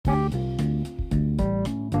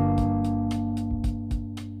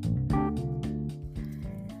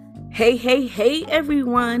Hey, hey, hey,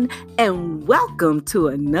 everyone, and welcome to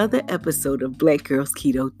another episode of Black Girls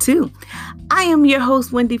Keto 2. I am your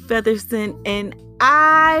host, Wendy Featherston, and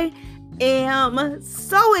I am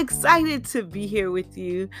so excited to be here with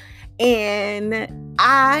you. And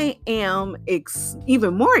I am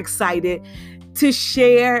even more excited to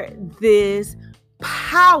share this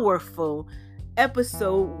powerful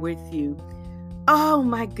episode with you. Oh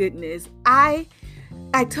my goodness.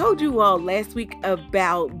 I told you all last week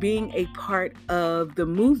about being a part of the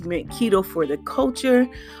movement Keto for the Culture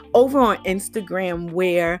over on Instagram,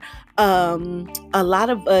 where a lot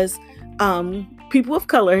of us people of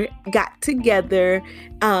color got together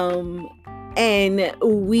and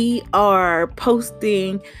we are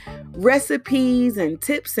posting recipes and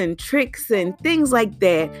tips and tricks and things like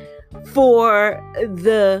that for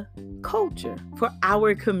the culture, for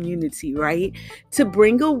our community, right? To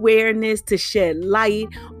bring awareness, to shed light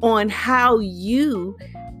on how you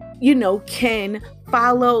can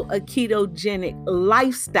follow a ketogenic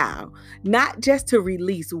lifestyle, not just to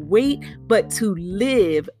release weight, but to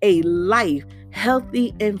live a life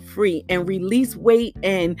healthy and free and release weight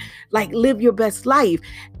and live your best life.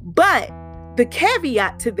 But the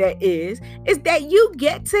caveat to that is that you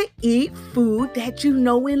get to eat food that you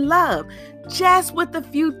know and love, just with a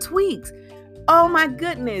few tweaks. Oh my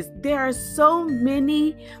goodness, there are so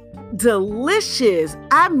many delicious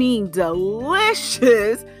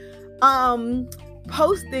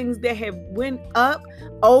postings that have went up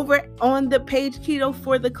over on the page Keto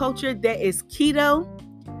for the Culture. That is Keto,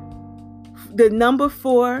 the number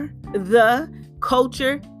 4, the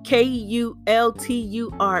culture, KULTURE.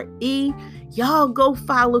 Y'all go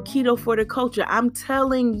follow Keto for the Culture. I'm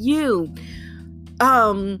telling you.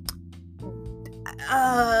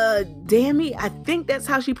 Dammy, I think that's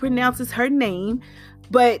how she pronounces her name.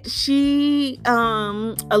 But she,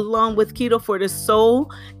 along with Keto for the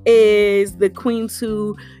Soul, is the queens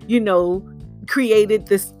who, created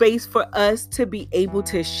the space for us to be able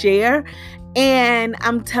to share. And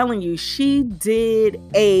I'm telling you, she did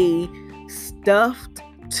a stuffed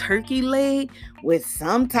turkey leg with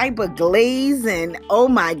some type of glaze, and oh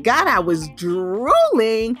my God, I was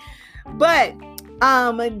drooling. But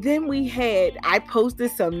then I posted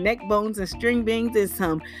some neck bones and string beans and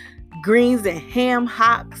some greens and ham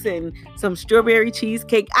hocks and some strawberry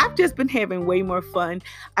cheesecake. I've just been having way more fun.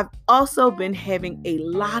 I've also been having a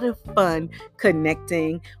lot of fun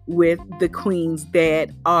connecting with the queens that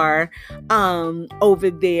are over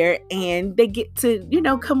there, and they get to,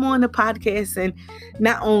 come on the podcast and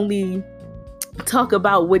not only talk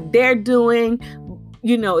about what they're doing,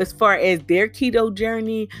 as far as their keto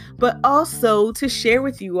journey, but also to share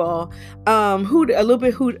with you all a little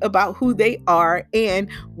bit about who they are and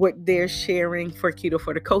what they're sharing for Keto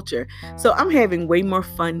for the Culture. So I'm having way more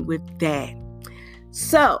fun with that.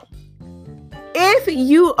 So if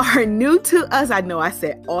you are new to us, I know I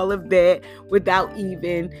said all of that without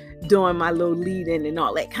even doing my little lead in and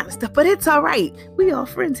all that kind of stuff, but it's all right. We all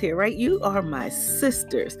friends here, right? You are my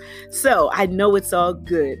sisters. So I know it's all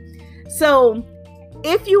good. So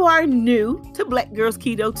if you are new to Black Girls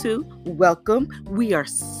Keto 2, welcome. We are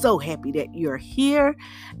so happy that you're here.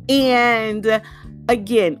 And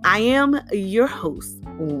again, I am your host,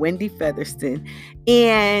 Wendy Featherston,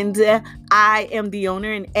 and I am the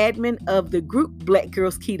owner and admin of the group Black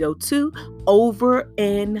Girls Keto 2 over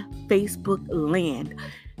in Facebook land.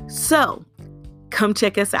 So come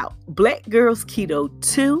check us out, Black Girls Keto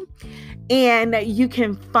 2. And you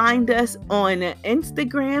can find us on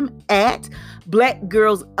Instagram at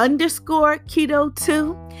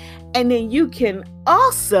blackgirls_keto2. And then you can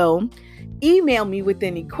also email me with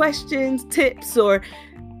any questions, tips, or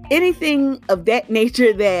anything of that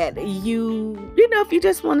nature that if you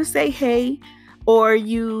just want to say hey, or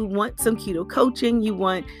you want some keto coaching,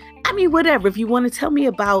 whatever. If you want to tell me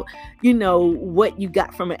about, what you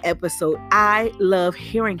got from an episode, I love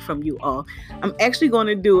hearing from you all. I'm actually going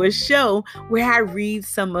to do a show where I read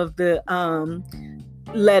some of the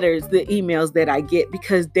letters, the emails that I get,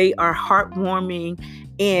 because they are heartwarming.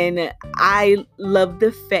 And I love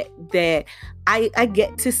the fact that I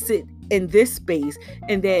get to sit in this space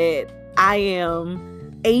and that I am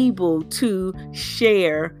able to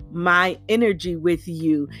share my energy with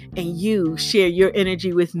you and you share your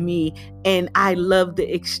energy with me. And I love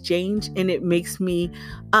the exchange, and it makes me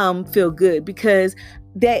feel good, because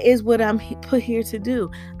that is what I'm put here to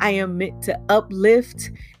do. I am meant to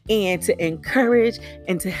uplift and to encourage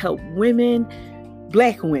and to help women,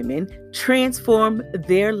 Black women, transform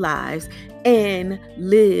their lives and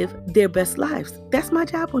live their best lives. That's my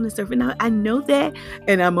job on this earth. And I know that,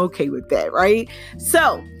 and I'm okay with that, right?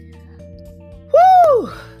 So,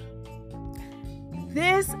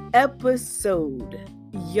 This episode,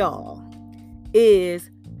 y'all, is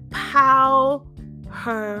powerful.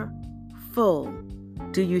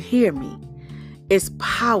 Do you hear me? It's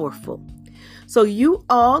powerful. So you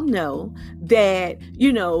all know that,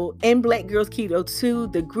 in Black Girls Keto 2,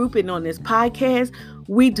 the grouping on this podcast,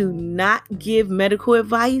 we do not give medical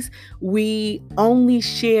advice. We only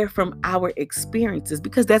share from our experiences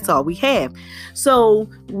because that's all we have. So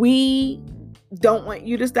we don't want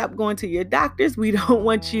you to stop going to your doctors. We don't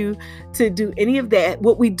want you to do any of that.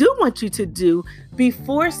 What we do want you to do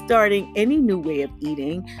before starting any new way of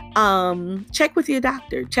eating, check with your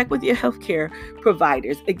doctor, check with your healthcare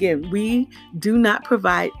providers. Again, we do not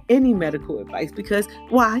provide any medical advice because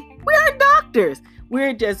why? We aren't doctors.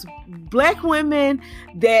 We're just Black women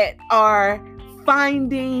that are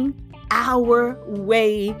finding our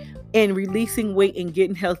way and releasing weight and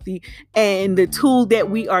getting healthy. And the tool that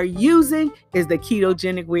we are using is the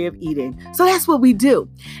ketogenic way of eating. So that's what we do.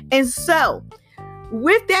 And so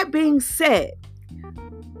with that being said,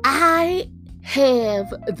 I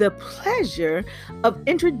have the pleasure of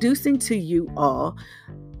introducing to you all,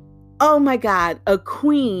 oh my God, a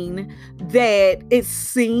queen that it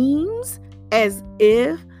seems as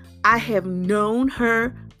if I have known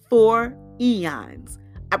her for eons.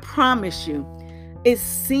 I promise you. It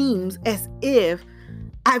seems as if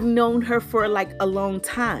I've known her for like a long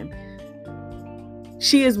time.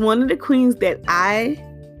 She is one of the queens that I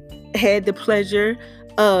had the pleasure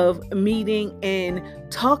of meeting and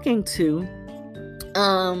talking to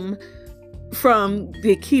from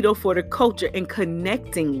the Keto for the Culture and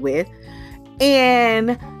connecting with.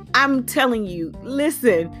 And I'm telling you,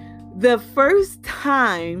 listen, the first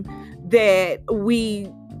time that we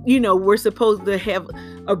we're supposed to have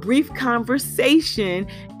a brief conversation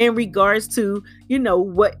in regards to,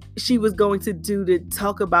 what she was going to do to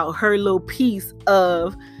talk about her little piece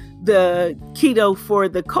of the Keto for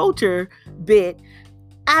the Culture bit.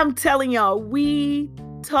 I'm telling y'all, we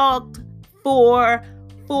talked for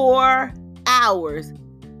 4 hours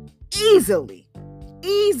easily.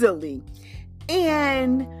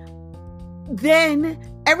 And then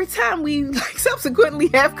every time we subsequently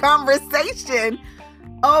have conversation,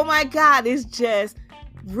 oh my God, it's just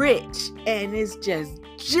rich and it's just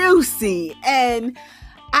juicy. And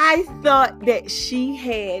I thought that she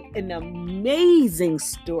had an amazing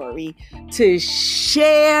story to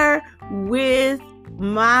share with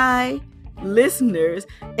my listeners.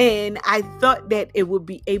 And I thought that it would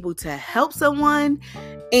be able to help someone.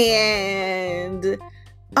 And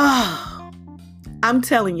I'm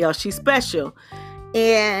telling y'all, she's special.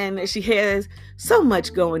 And she has so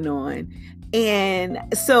much going on. And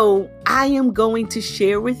so I am going to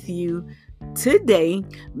share with you today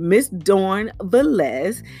Miss Dawn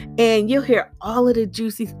Velez, and you'll hear all of the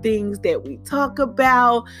juicy things that we talk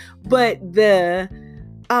about. But the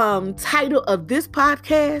title of this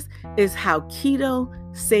podcast is How Keto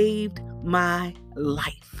Saved My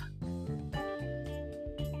Life.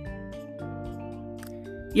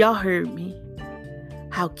 Y'all heard me.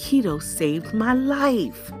 How keto saved my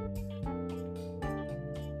life.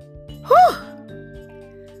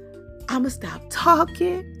 I'm going to stop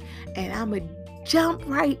talking and I'm going to jump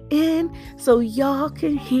right in so y'all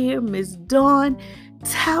can hear Miss Dawn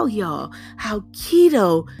tell y'all how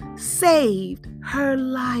keto saved her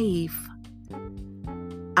life.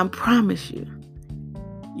 I promise you,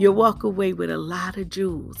 you'll walk away with a lot of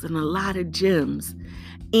jewels and a lot of gems.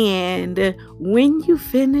 And when you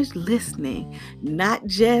finish listening, not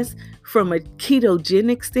just from a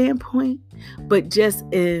ketogenic standpoint, but just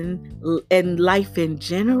in life in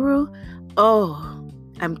general,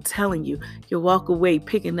 I'm telling you, you'll walk away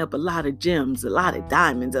picking up a lot of gems, a lot of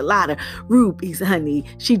diamonds, a lot of rubies, honey.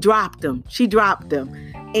 She dropped them.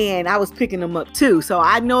 And I was picking them up too. So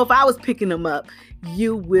I know if I was picking them up,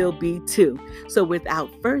 you will be too. So without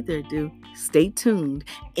further ado, stay tuned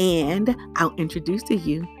and I'll introduce to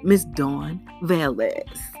you Miss Dawn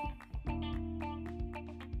Velez.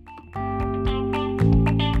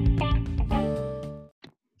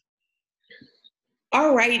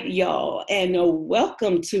 All right, y'all, and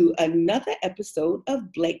welcome to another episode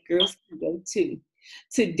of Black Girls Keto 2.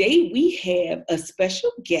 Today we have a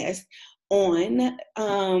special guest on,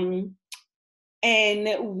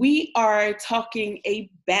 and we are talking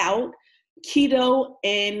about keto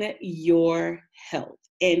and your health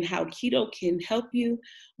and how keto can help you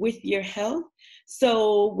with your health.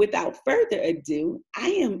 So without further ado, I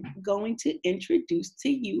am going to introduce to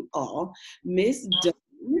you all Miss Dawn.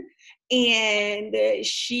 And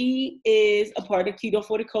she is a part of Keto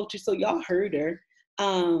for the Culture. So y'all heard her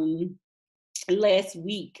last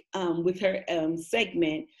week with her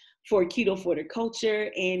segment for Keto for the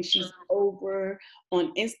Culture, and she's over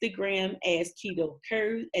on Instagram as Keto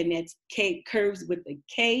Curves, and that's K Curves with a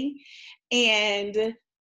K. And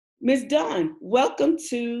Ms. Dawn, welcome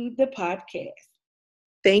to the podcast.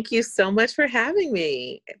 Thank you so much for having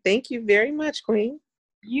me. Thank you very much, Queen.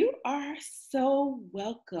 You are so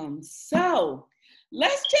welcome. So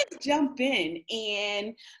let's just jump in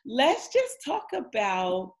and let's just talk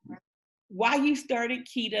about why you started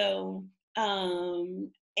keto,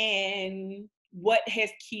 and what has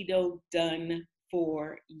keto done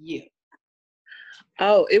for you.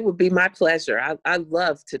 Oh, it would be my pleasure. I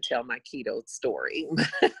love to tell my keto story.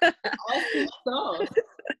 Awesome stuff.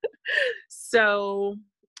 So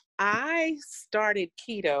I started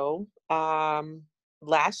keto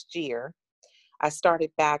last year. I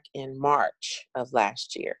started back in March of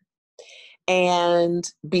last year. And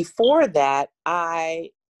before that,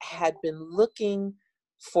 I had been looking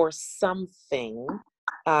for something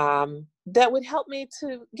that would help me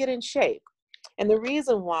to get in shape. And the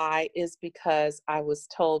reason why is because I was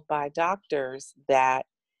told by doctors that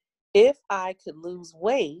if I could lose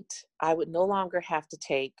weight, I would no longer have to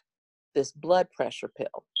take this blood pressure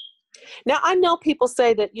pill. Now, I know people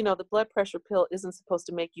say that, the blood pressure pill isn't supposed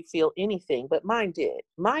to make you feel anything, but mine did.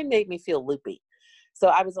 Mine made me feel loopy. So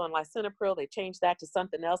I was on lisinopril. They changed that to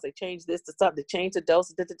something else. They changed this to something. They changed the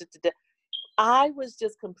dose. I was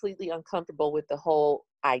just completely uncomfortable with the whole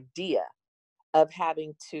idea of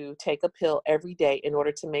having to take a pill every day in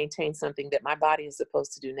order to maintain something that my body is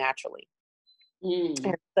supposed to do naturally.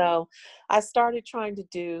 And so I started trying to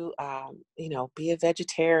do, be a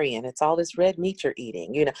vegetarian. It's all this red meat you're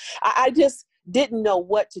eating. I just didn't know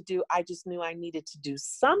what to do. I just knew I needed to do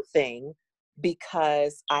something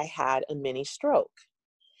because I had a mini stroke.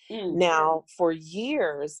 Now, for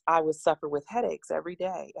years, I would suffer with headaches every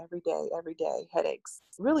day, headaches,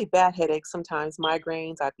 really bad headaches, sometimes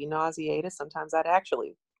migraines. I'd be nauseated. Sometimes I'd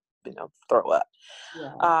actually, throw up.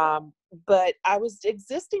 Yeah. But I was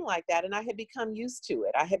existing like that, and I had become used to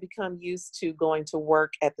it. I had become used to going to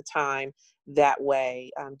work at the time that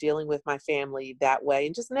way, dealing with my family that way,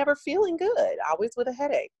 and just never feeling good, always with a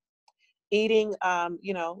headache, eating,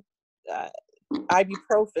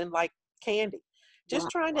 ibuprofen like candy. Just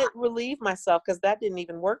trying to relieve myself because that didn't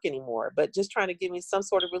even work anymore, but just trying to give me some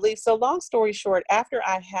sort of relief. So long story short, after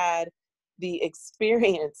I had the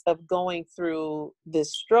experience of going through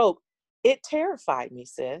this stroke, it terrified me,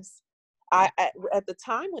 sis. At the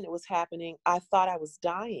time when it was happening, I thought I was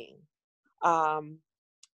dying.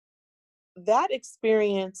 That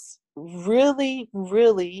experience really,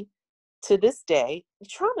 really, to this day,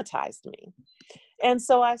 traumatized me. And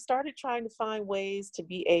so I started trying to find ways to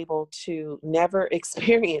be able to never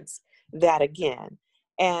experience that again.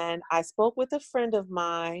 And I spoke with a friend of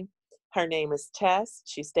mine. Her name is Tess.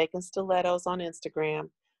 She's Steak and Stilettos on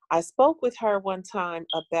Instagram. I spoke with her one time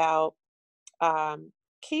about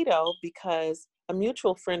keto because a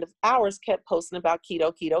mutual friend of ours kept posting about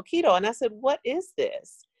keto, keto, keto. And I said, what is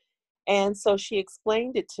this? And so she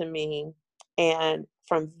explained it to me. And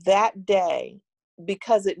from that day,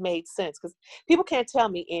 because it made sense, because people can't tell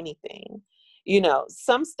me anything.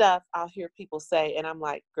 Some stuff I'll hear people say, and I'm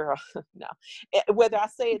like, girl, no. Whether I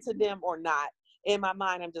say it to them or not, in my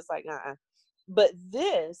mind, I'm just like, But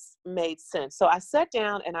this made sense. So I sat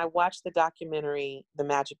down and I watched the documentary, The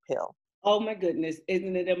Magic Pill. Oh my goodness,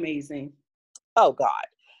 isn't it amazing? Oh God.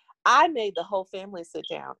 I made the whole family sit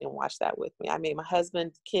down and watch that with me. I made my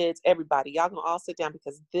husband, kids, everybody. Y'all gonna all sit down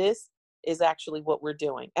because this is actually what we're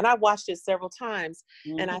doing. And I watched it several times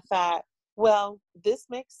and I thought, well, this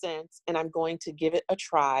makes sense and I'm going to give it a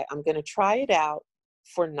try. I'm going to try it out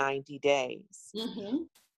for 90 days.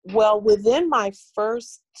 Well, within my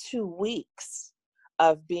first 2 weeks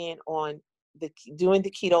of being doing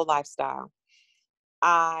the keto lifestyle,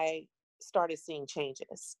 I started seeing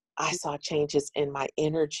changes. I saw changes in my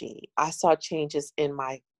energy. I saw changes in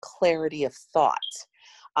my clarity of thought.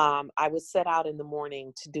 I would set out in the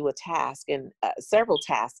morning to do a task, and several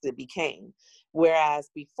tasks it became. Whereas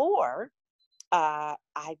before, I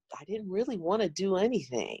didn't really want to do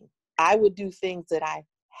anything. I would do things that I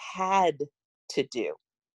had to do.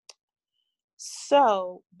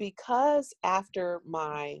 So because after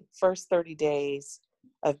my first 30 days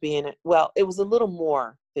of being, well, it was a little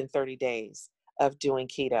more than 30 days of doing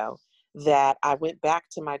keto, that I went back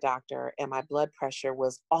to my doctor and my blood pressure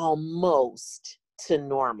was almost to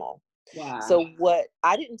normal. Wow. So what,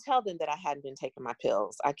 I didn't tell them that I hadn't been taking my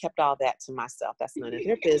pills. I kept all that to myself. That's none of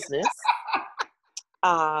their business.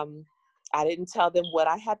 I didn't tell them what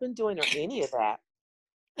I had been doing or any of that.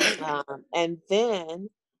 And then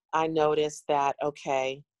I noticed that,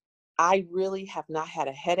 okay, I really have not had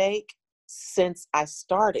a headache since I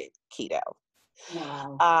started keto.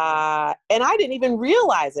 Wow. And I didn't even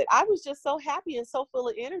realize it. I was just so happy and so full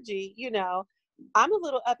of energy. You know, I'm a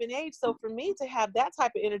little up in age. So for me to have that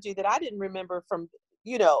type of energy that I didn't remember from,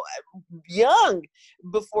 you know, young,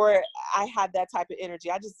 before I had that type of energy,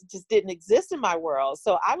 I just didn't exist in my world.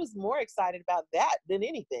 So I was more excited about that than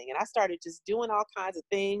anything. And I started just doing all kinds of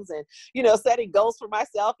things and, you know, setting goals for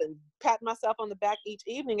myself and patting myself on the back each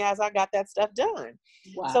evening as I got that stuff done.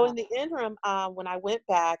 Wow. So in the interim, when I went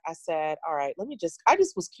back, I said, all right, I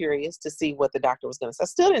just was curious to see what the doctor was going to say. I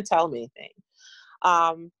still didn't tell him anything.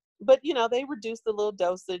 But, you know, they reduced the little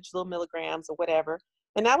dosage, little milligrams or whatever.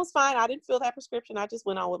 And that was fine. I didn't fill that prescription. I just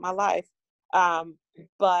went on with my life.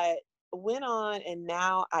 But went on, and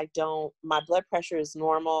now my blood pressure is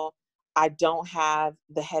normal. I don't have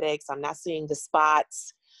the headaches. I'm not seeing the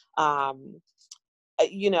spots.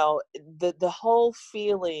 You know, the whole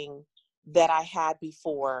feeling that I had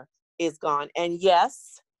before is gone. And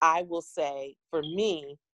yes, I will say for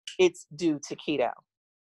me, it's due to keto.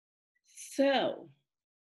 So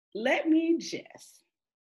let me just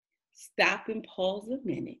stop and pause a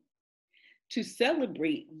minute to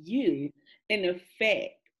celebrate you and the fact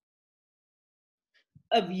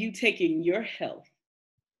of you taking your health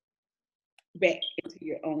back into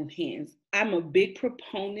your own hands. I'm a big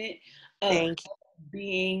proponent of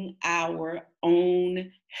being our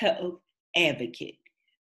own health advocate.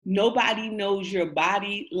 Nobody knows your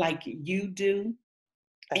body like you do.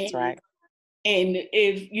 That's right. And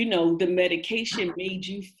if, you know, the medication made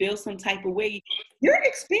you feel some type of way, you're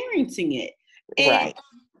experiencing it. Right.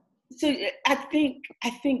 So I think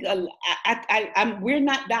we're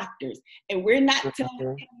not doctors, and we're not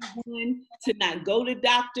telling anyone to not go to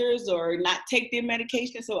doctors or not take their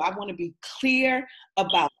medication. So I want to be clear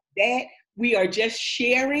about that. We are just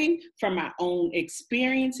sharing from our own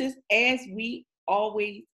experiences, as we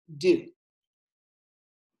always do.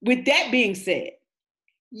 With that being said,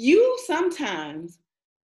 you sometimes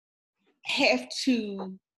have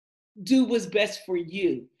to do what's best for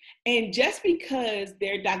you. And just because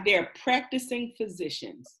they're practicing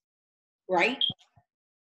physicians, right?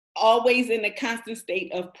 Always in a constant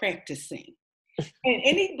state of practicing. And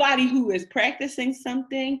anybody who is practicing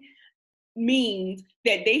something means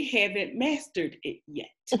that they haven't mastered it yet.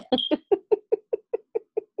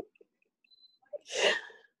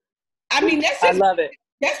 I mean, I love it.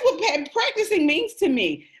 That's what practicing means to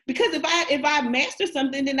me. Because if I master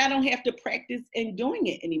something, then I don't have to practice in doing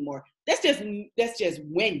it anymore. That's just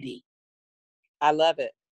Wendy. I love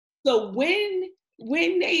it. So when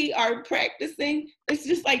they are practicing, it's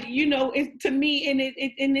just like, you know, it to me, and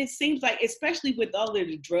it seems like, especially with all of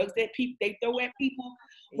the drugs that they throw at people.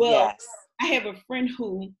 Well, yes. I have a friend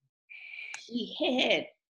who he had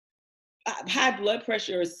high blood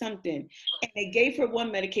pressure or something, and they gave her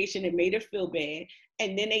one medication that made her feel bad,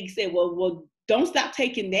 and then they said, well, don't stop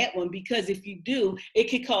taking that one, because if you do, it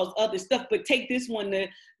could cause other stuff, but take this one to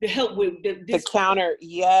help with this counter.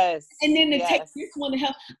 Yes. And then to take this one to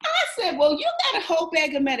help. I said, well, you got a whole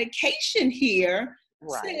bag of medication here,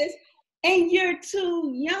 sis, and you're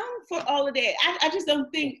too young for all of that. I just don't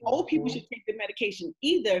think old people should take the medication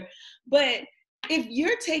either. But if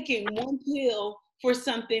you're taking one pill for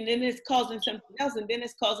something, then it's causing something else, and then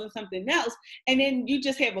it's causing something else, and then you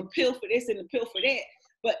just have a pill for this and a pill for that.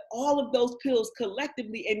 But all of those pills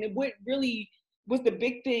collectively, and what really was the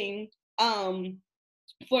big thing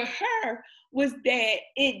for her was that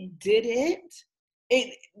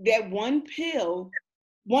that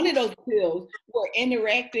one of those pills were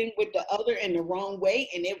interacting with the other in the wrong way,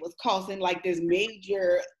 and it was causing like this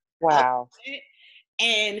major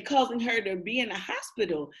and causing her to be in a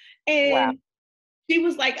hospital. And she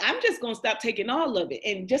was like, I'm just going to stop taking all of it.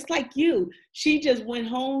 And just like you, she just went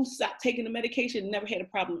home, stopped taking the medication, never had a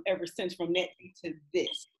problem ever since, from that day to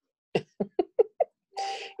this.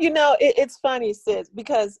 You know, it's funny, sis,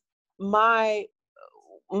 because my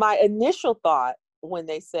initial thought when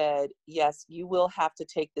they said, yes, you will have to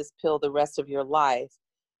take this pill the rest of your life,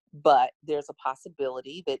 but there's a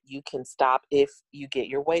possibility that you can stop if you get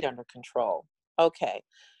your weight under control. Okay.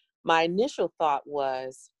 My initial thought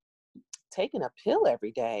was, taking a pill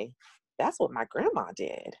every day, that's what my grandma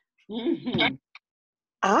did. Mm-hmm.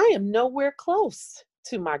 I am nowhere close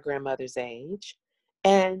to my grandmother's age,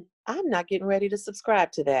 and I'm not getting ready to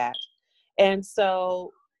subscribe to that. And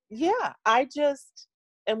so, yeah, I just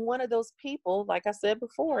am one of those people, like I said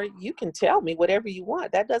before, you can tell me whatever you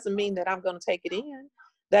want. That doesn't mean that I'm going to take it in.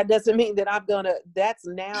 That doesn't mean that that's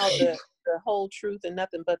now the whole truth and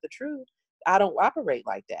nothing but the truth. I don't operate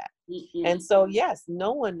like that. Mm-hmm. And so, yes,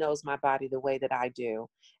 no one knows my body the way that I do,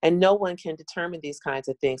 and no one can determine these kinds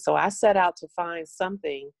of things. So I set out to find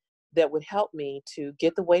something that would help me to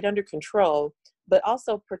get the weight under control, but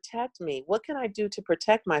also protect me. What can I do to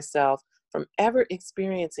protect myself from ever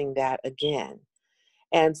experiencing that again?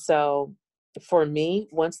 And so for me,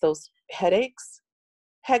 once those headaches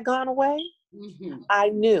had gone away, I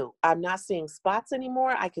knew I'm not seeing spots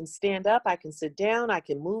anymore. I can stand up, I can sit down, I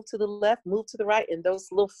can move to the left, move to the right, and those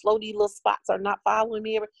little floaty little spots are not following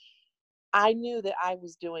me. I knew that I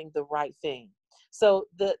was doing the right thing. So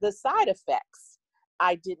the side effects,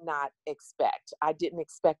 I did not expect. I didn't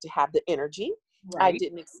expect to have the energy. I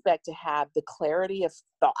didn't expect to have the clarity of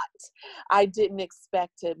thought. I didn't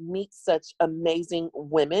expect to meet such amazing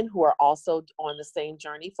women who are also on the same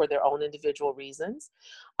journey for their own individual reasons.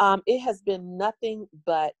 It has been nothing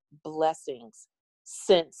but blessings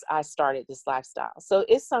since I started this lifestyle. So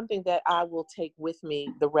it's something that I will take with me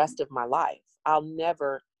the rest of my life. I'll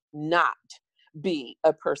never not be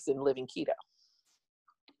a person living keto.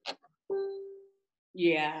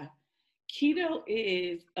 Yeah. Keto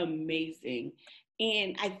is amazing.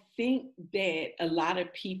 And I think that a lot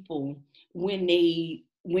of people, when they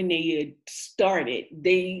started,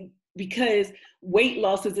 because weight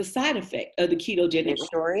loss is a side effect of the ketogenic. It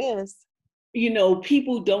sure is. You know,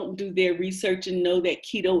 people don't do their research and know that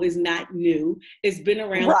keto is not new. It's been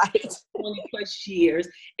around for 20 plus years.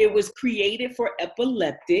 It was created for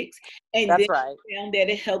epileptics, and That's then found that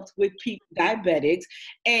it helped with diabetics.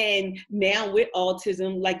 And now with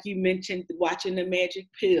autism, like you mentioned, watching The Magic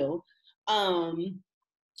Pill,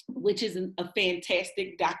 which is a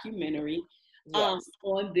fantastic documentary on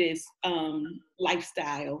this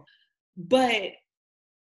lifestyle. But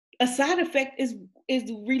a side effect is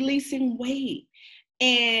releasing weight.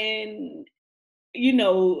 And, you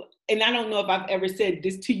know, and I don't know if I've ever said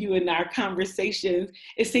this to you in our conversations.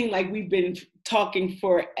 It seemed like we've been talking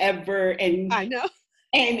forever. And I know.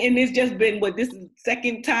 And it's just been, this is the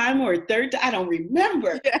second time or third time? I don't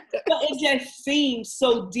remember. Yeah. But it just seems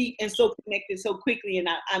so deep and so connected so quickly. And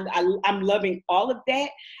I'm loving all of that.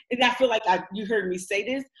 And I feel like you heard me say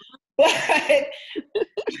this.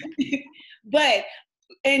 But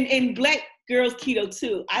and Black Girls Keto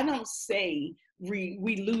too, I don't say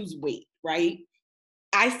we lose weight, right?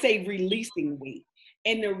 I say releasing weight.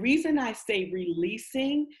 And the reason I say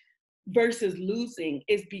releasing versus losing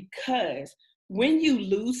is because when you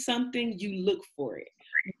lose something, you look for it.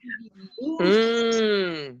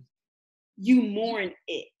 When you mourn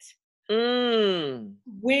it.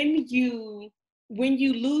 When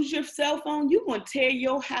you lose your cell phone, you're going to tear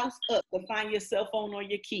your house up to find your cell phone or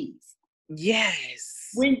your keys.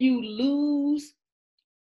 Yes. When you lose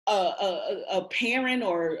a parent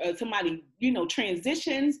or somebody,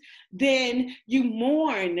 transitions, then you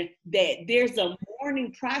mourn that. There's a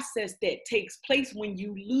mourning process that takes place when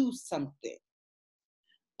you lose something.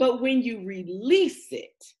 But when you release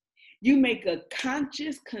it, you make a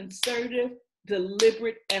conscious, concerted,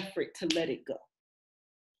 deliberate effort to let it go.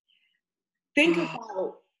 Think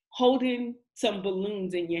about holding some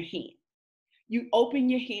balloons in your hand. You open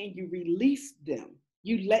your hand, you release them,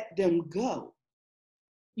 you let them go.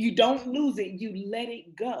 You don't lose it, you let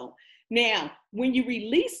it go. Now, when you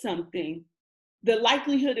release something, the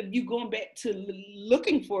likelihood of you going back to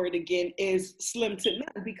looking for it again is slim to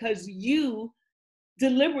none because you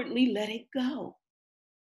deliberately let it go.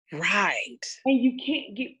 Right. And you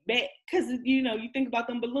can't get back because, you think about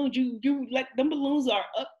them balloons, you let them balloons are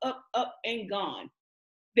up and gone.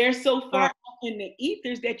 They're so far up in the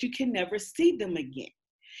ethers that you can never see them again.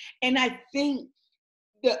 And I think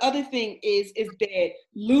the other thing is that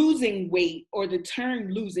losing weight, or the term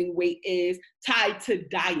losing weight, is tied to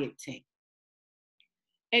dieting.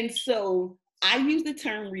 And so I use the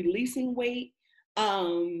term releasing weight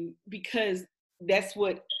because that's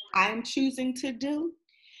what I'm choosing to do.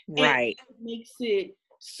 Right. And it makes it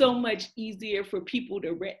so much easier for people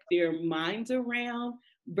to wrap their minds around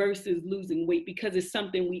versus losing weight, because it's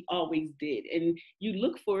something we always did. And you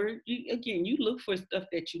look for stuff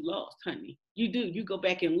that you lost, honey. You do. You go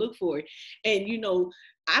back and look for it. And,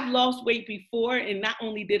 I've lost weight before, and not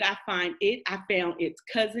only did I find it, I found its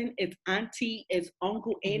cousin, its auntie, its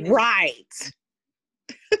uncle, and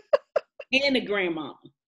and a grandma.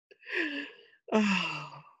 Oh,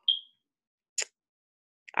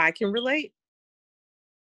 I can relate.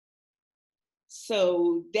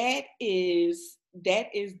 So that is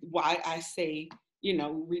why I say,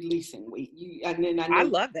 releasing weight. And then I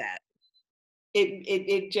love that.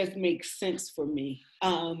 It just makes sense for me.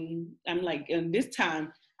 I'm like, and this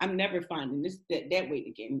time I'm never finding that weight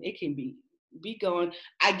again. It can be gone.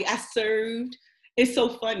 I served. It's so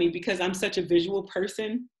funny because I'm such a visual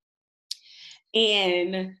person.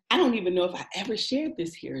 And I don't even know if I ever shared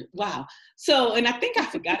this here. Wow. So, and I think I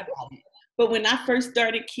forgot about it. But when I first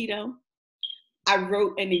started keto, I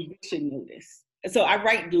wrote an eviction notice. So I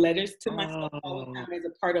write letters to myself all the time as a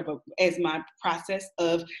part of as my process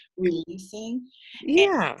of releasing.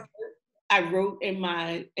 Yeah. And I wrote in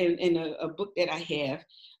a book that I have,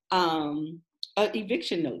 an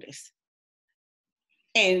eviction notice.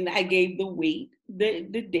 And I gave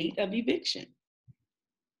the date of eviction.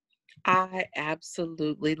 I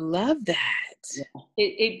absolutely love that. Yeah.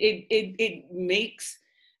 It makes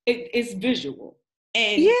it's visual,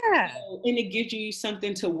 and Yeah. and it gives you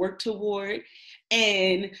something to work toward.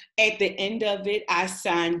 And at the end of it, I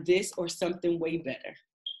signed this or something way better.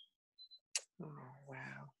 Oh,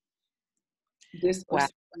 wow. This or Wow.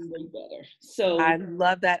 something way better. So I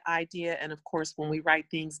love that idea. And of course, when we write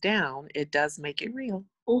things down, it does make it real.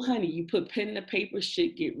 oh honey, you put pen to paper,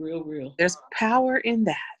 shit get real. There's power in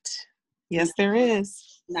that. Yes, there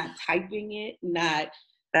is. Not typing it, not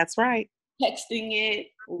That's right. texting it,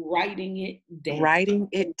 writing it down. Writing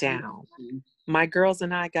it down. My girls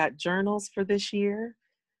and I got journals for this year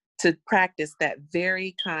to practice that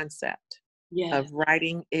very concept of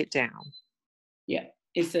writing it down. Yeah,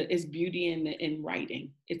 it's beauty in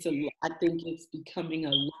writing. I think it's becoming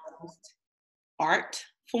a lost art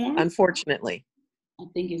form. Unfortunately. I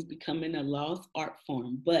think it's becoming a lost art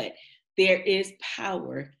form, but there is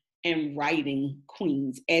power in writing,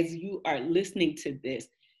 queens. As you are listening to this,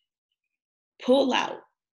 pull out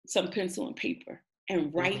some pencil and paper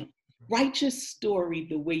and write your story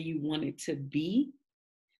the way you want it to be,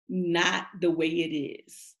 not the way it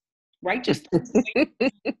is. Write your story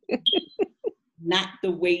not the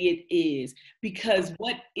way it is, because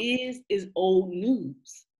what is old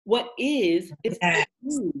news. What is old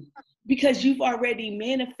news, because you've already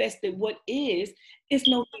manifested what is. It's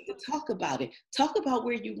no need to talk about it. Talk about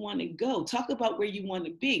where you want to go. Talk about where you want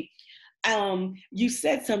to be. You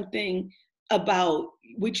said something about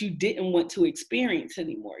which you didn't want to experience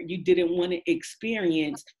anymore. You didn't want to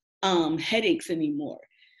experience headaches anymore,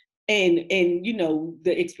 and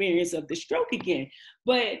the experience of the stroke again.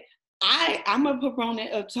 But I'm a proponent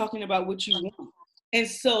of talking about what you want. And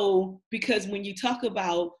so, because when you talk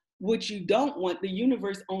about what you don't want, the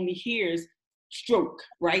universe only hears stroke,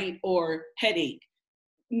 right? Or headache,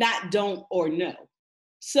 not don't or no.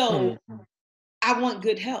 So I want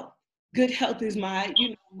good health. Good health is my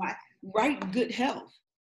good health.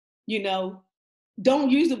 Don't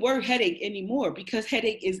use the word headache anymore, because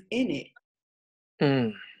headache is in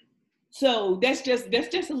it. So that's just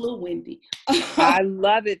a little windy. I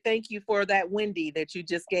love it. Thank you for that windy that you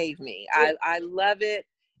just gave me. I love it.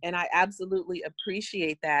 And I absolutely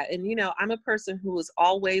appreciate that. And, I'm a person who is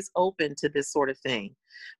always open to this sort of thing.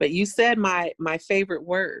 But you said my favorite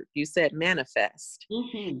word. You said manifest.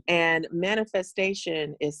 Mm-hmm. And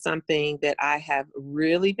manifestation is something that I have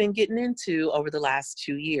really been getting into over the last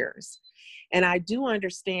 2 years. And I do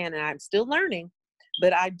understand, and I'm still learning,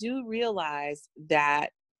 but I do realize that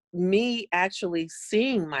me actually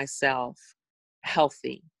seeing myself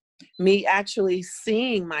healthy, me actually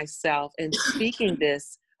seeing myself and speaking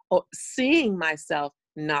this, seeing myself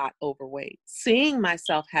not overweight, seeing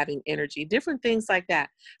myself having energy, different things like that.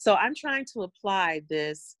 So I'm trying to apply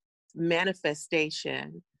this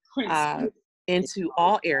manifestation into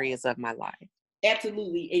all areas of my life.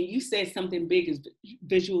 Absolutely. And you said something big, is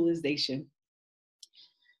visualization.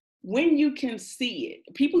 When you can see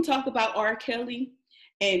it, people talk about R. Kelly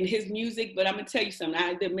and his music, but I'm gonna tell you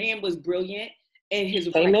something. The man was brilliant, and his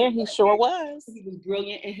Amen. He sure was. He was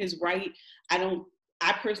brilliant in his right.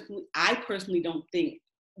 I personally don't think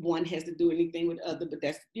one has to do anything with the other, but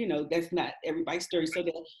that's not everybody's story. So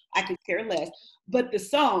that I could care less. But the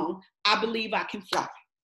song, I Believe I Can Fly.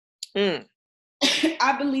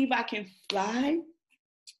 I Believe I Can Fly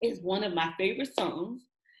is one of my favorite songs.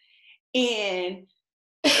 And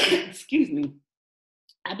excuse me.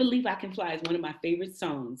 I Believe I Can Fly is one of my favorite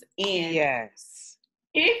songs. And yes,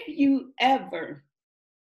 if you ever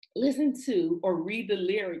listen to or read the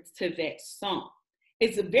lyrics to that song,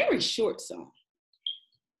 it's a very short song.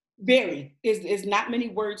 It's not many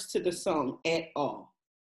words to the song at all.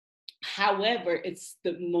 However, it's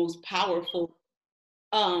the most powerful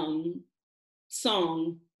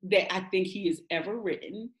song that I think he has ever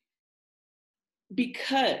written,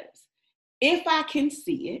 because if I can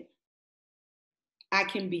see it, I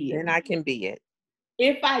can be it. And I can be it.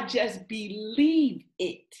 If I just believe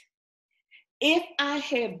it, if I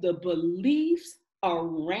have the beliefs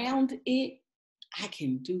around it, I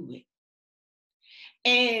can do it.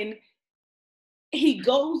 And he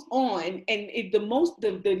goes on, and the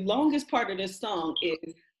longest part of the song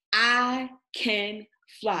is, I can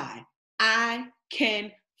fly. I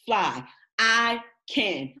can fly. I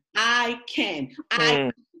can.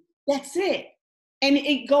 That's it. And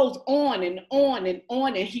it goes on and on and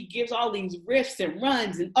on. And he gives all these riffs and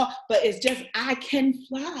runs and but it's just, I can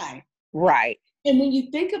fly. Right. And when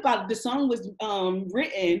you think about it, the song was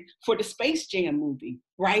written for the Space Jam movie,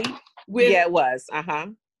 right? Yeah, it was.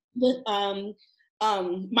 With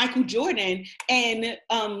Michael Jordan, and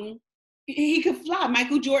he could fly.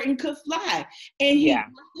 Michael Jordan could fly. And he wrote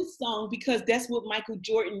this song because that's what Michael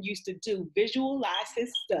Jordan used to do, visualize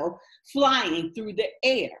himself flying through the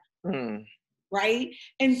air. Right?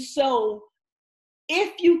 And so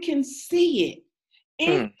if you can see it,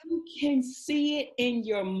 if you can see it in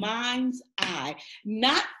your mind's eye,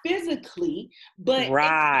 not physically, but in your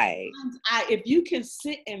mind's eye, if you can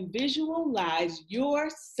sit and visualize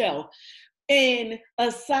yourself in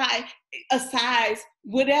a size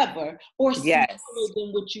whatever, or smaller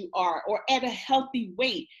than what you are, or at a healthy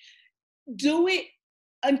weight, do it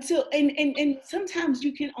until, and sometimes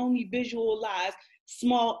you can only visualize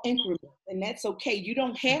small increments, and that's okay. You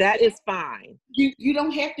don't have that is fine. You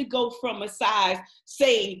don't have to go from a size,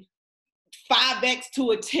 say 5X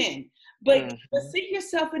to a 10, but see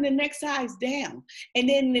yourself in the next size down. And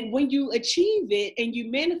then when you achieve it and you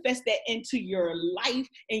manifest that into your life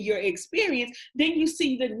and your experience, then you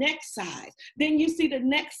see the next size. Then you see the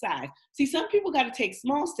next size. See, some people got to take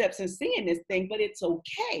small steps in seeing this thing, but it's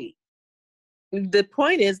okay. The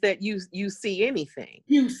point is that you see anything.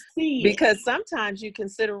 You see because sometimes you can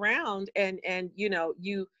sit around and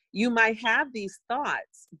you might have these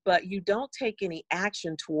thoughts, but you don't take any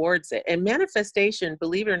action towards it. And manifestation,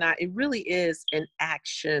 believe it or not, it really is an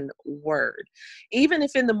action word. Even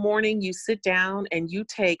if in the morning you sit down and you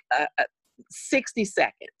take 60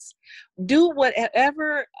 seconds, do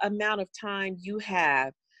whatever amount of time you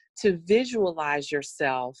have to visualize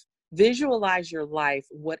yourself, visualize your life,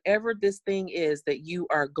 whatever this thing is that you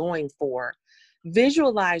are going for,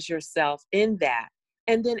 visualize yourself in that.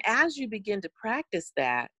 And then as you begin to practice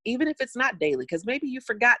that, even if it's not daily, because maybe you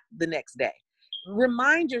forgot the next day,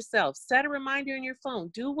 remind yourself, set a reminder in your phone,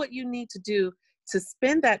 do what you need to do to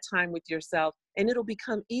spend that time with yourself, and it'll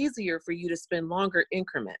become easier for you to spend longer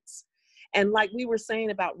increments. And like we were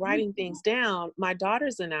saying about writing things down, my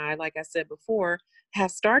daughters and I, like I said before, have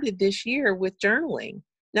started this year with journaling.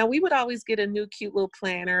 Now, we would always get a new cute little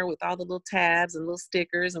planner with all the little tabs and little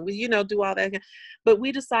stickers, and we, do all that. But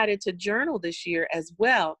we decided to journal this year as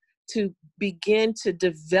well to begin to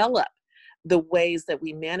develop the ways that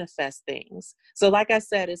we manifest things. So like I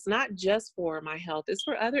said, it's not just for my health, it's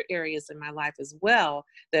for other areas in my life as well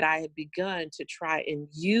that I have begun to try and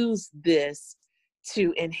use this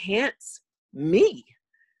to enhance me.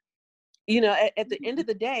 At the end of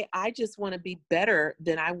the day, I just want to be better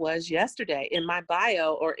than I was yesterday. In my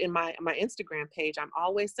bio or in my Instagram page, I'm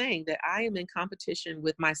always saying that I am in competition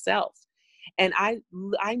with myself. And I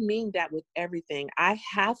mean that with everything. I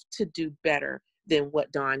have to do better than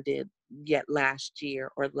what Dawn did yet last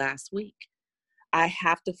year or last week. I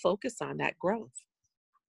have to focus on that growth.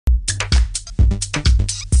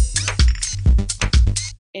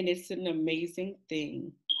 And it's an amazing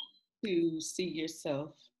thing to see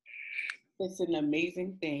yourself. It's an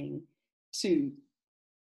amazing thing to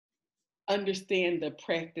understand the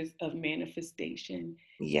practice of manifestation.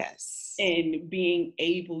 Yes. And being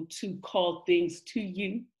able to call things to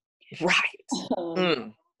you. Right.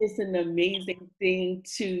 It's an amazing thing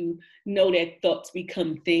to know that thoughts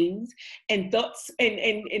become things, and thoughts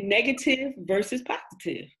and negative versus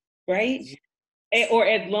positive, right? Or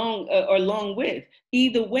along with,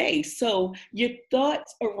 either way. So your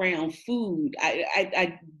thoughts around food,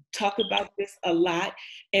 I talk about this a lot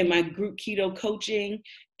in my group keto coaching.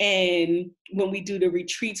 And when we do the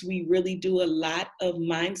retreats, we really do a lot of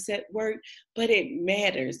mindset work, but it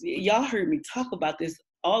matters. Y'all heard me talk about this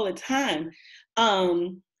all the time.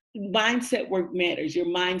 Mindset work matters, your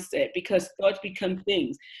mindset, because thoughts become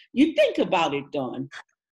things. You think about it, Dawn.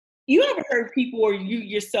 You ever heard people or you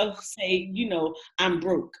yourself say, I'm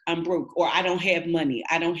broke, or I don't have money,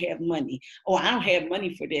 or I don't have money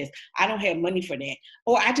for this, I don't have money for that,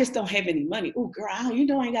 or I just don't have any money. Oh, girl, I ain't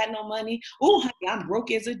got no money. Oh, honey, I'm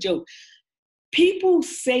broke as a joke. People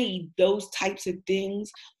say those types of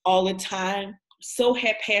things all the time, so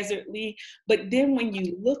haphazardly, but then when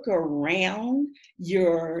you look around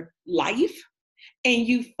your life, and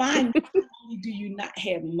you find not only do you not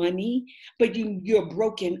have money, but you're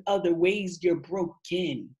broke in other ways. You're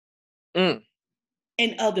broken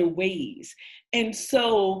in other ways. And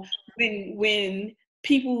so when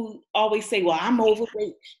people always say, well, I'm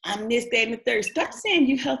overweight, I'm this, that, and the third, start saying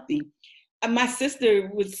you're healthy. My sister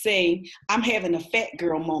would say, I'm having a fat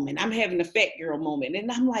girl moment. I'm having a fat girl moment.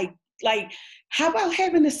 And I'm like, how about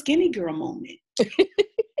having a skinny girl moment?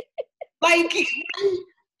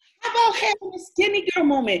 How about having a skinny girl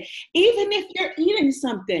moment, even if you're eating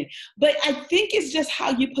something? But I think it's just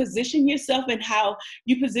how you position yourself and how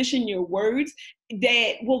you position your words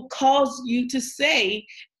that will cause you to say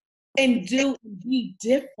and do and be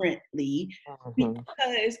differently,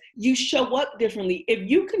 because you show up differently. If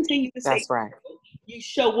you continue to say, That's right. you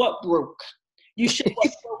show up broke. You show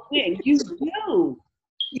up broken. You do.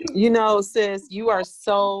 You know, sis, you are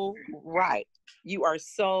so right. You are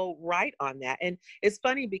so right on that. And it's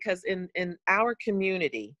funny because in our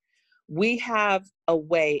community, we have a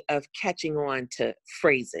way of catching on to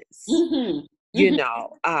phrases, Mm-hmm. you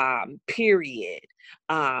know, period,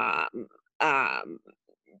 um, um,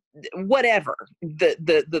 whatever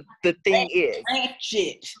the thing is.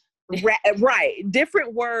 Ratchet. Right,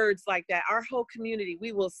 different words like that. Our whole community,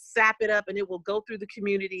 we will sap it up and it will go through the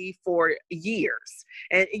community for years.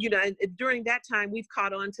 And you know, and during that time we've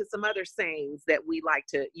caught on to some other sayings that we like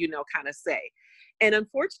to, you know, kind of say. And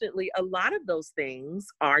unfortunately, a lot of those things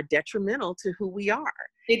are detrimental to who we are.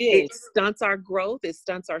 It is. It stunts our growth, it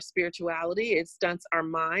stunts our spirituality, it stunts our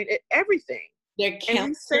mind, everything. They're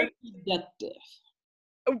counterproductive.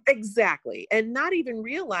 Exactly. And not even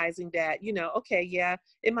realizing that, you know, okay, yeah,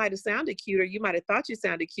 it might have sounded cute, or you might have thought you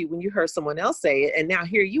sounded cute when you heard someone else say it. And now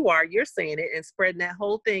here you are, you're saying it and spreading that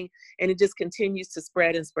whole thing. And it just continues to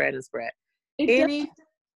spread and spread and spread.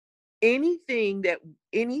 Anything that,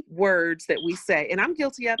 any words that we say, and I'm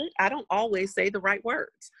guilty of it. I don't always say the right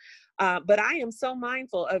words. But I am so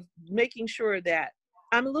mindful of making sure that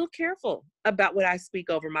I'm a little careful about what I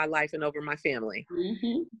speak over my life and over my family.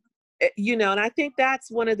 Mm-hmm. You know, and I think that's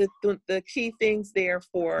one of the key things there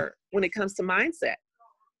for when it comes to mindset.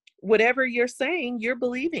 Whatever you're saying, you're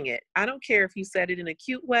believing it. I don't care if you said it in a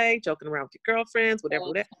cute way, joking around with your girlfriends, whatever.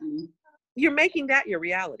 You're making that your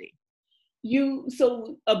reality.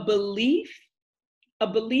 So a belief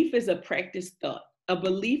is a practiced thought. A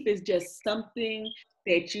belief is just something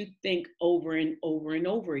that you think over and over and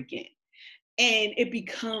over again. And it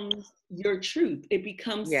becomes your truth. It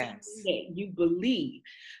becomes something that you believe.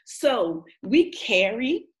 So we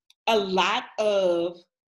carry a lot of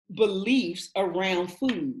beliefs around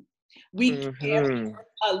food. We carry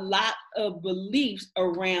a lot of beliefs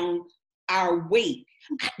around our weight.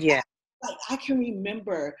 Yeah. Like I can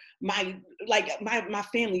remember my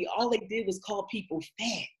family, all they did was call people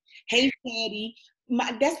fat. Hey, fatty.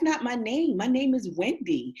 That's not my name. My name is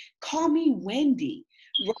Wendy. Call me Wendy,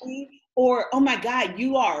 right? Or, oh my God,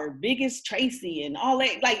 you are biggest Tracy and all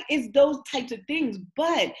that. Like, it's those types of things.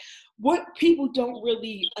 But what people don't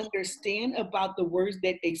really understand about the words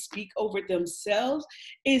that they speak over themselves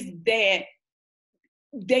is that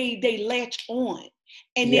they latch on.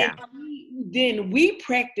 And then we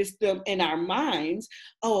practice them in our minds.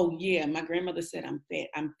 Oh yeah, my grandmother said I'm fat,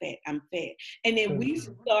 I'm fat, I'm fat. And then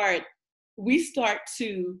we start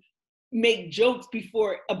to make jokes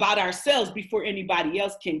about ourselves before anybody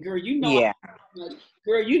else can. Girl, you know,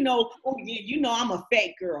 girl, you know, oh yeah, you know I'm a fat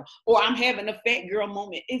girl, or I'm having a fat girl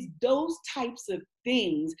moment. It's those types of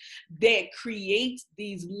things that creates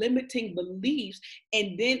these limiting beliefs,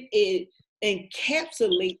 and then it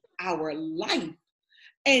encapsulates our life.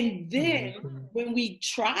 And then when we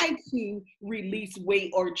try to release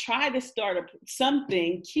weight or try to start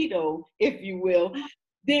something keto, if you will,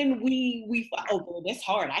 then we oh boy, that's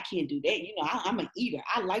hard. I can't do that. You know, I'm an eater.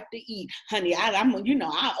 I like to eat, honey. Honey,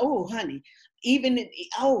 honey,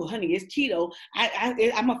 it's keto.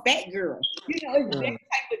 I'm a fat girl. You know, it's that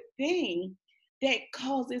type of thing that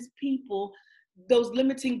causes people those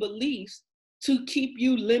limiting beliefs to keep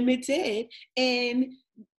you limited and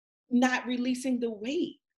not releasing the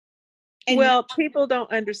weight. And well, people don't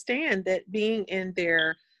understand that being in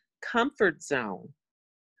their comfort zone,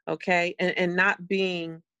 okay, and not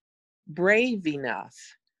being brave enough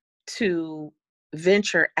to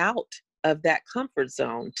venture out of that comfort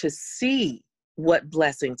zone to see what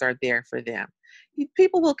blessings are there for them.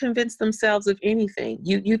 People will convince themselves of anything.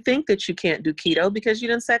 You think that you can't do keto because you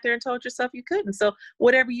done sat there and told yourself you couldn't. So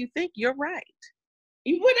whatever you think, you're right.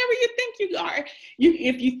 Whatever you think you are,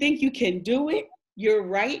 if you think you can do it, you're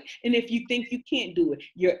right. And if you think you can't do it,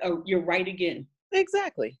 you're right again.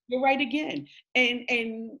 Exactly. You're right again. And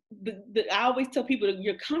I always tell people that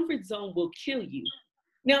your comfort zone will kill you.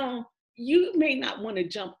 Now, you may not want to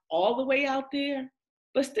jump all the way out there,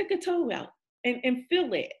 but stick a toe out and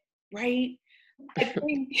feel it, right? I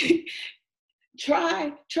think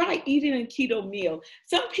try eating a keto meal.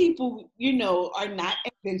 Some people, you know, are not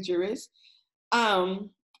adventurous.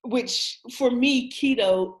 Which for me,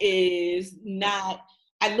 keto is not,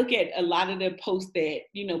 I look at a lot of the posts that,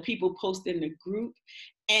 you know, people post in the group,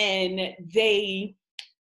 and they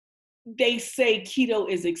they say keto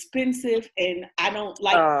is expensive, and I don't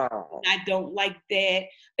like that.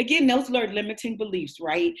 Again, those are limiting beliefs,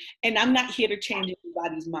 right? And I'm not here to change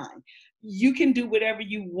anybody's mind. You can do whatever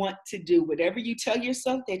you want to do. Whatever you tell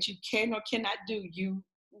yourself that you can or cannot do, you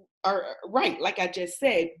are right, like I just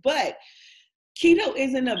said. But keto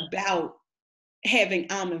isn't about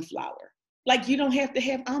having almond flour. Like, you don't have to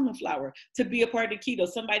have almond flour to be a part of keto.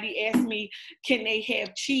 Somebody asked me, can they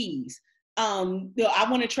have cheese? I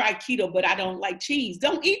want to try keto, but I don't like cheese.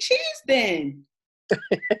 Don't eat cheese then. Don't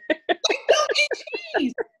eat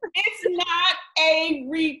cheese. It's not a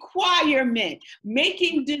requirement.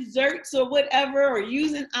 Making desserts or whatever, or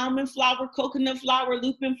using almond flour, coconut flour,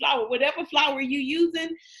 lupin flour, whatever flour you're using,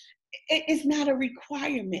 it's not a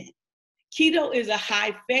requirement. Keto is a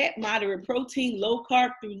high fat, moderate protein, low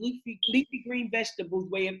carb through leafy green vegetables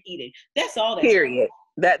way of eating. That's all. Period.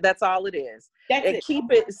 That's all it is. And keep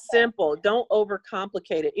it simple. Don't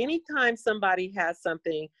overcomplicate it. Anytime somebody has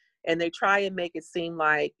something and they try and make it seem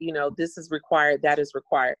like, this is required, that is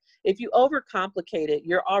required. If you overcomplicate it,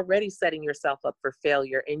 you're already setting yourself up for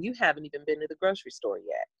failure, and you haven't even been to the grocery store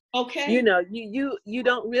yet. Okay. You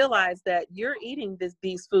don't realize that you're eating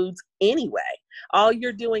these foods anyway. All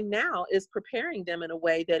you're doing now is preparing them in a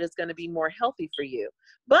way that is going to be more healthy for you.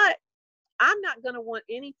 But I'm not going to want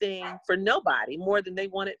anything for nobody more than they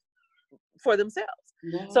want it for themselves.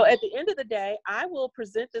 No. So at the end of the day, I will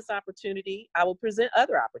present this opportunity. I will present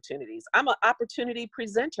other opportunities. I'm an opportunity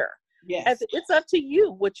presenter. Yes. It's up to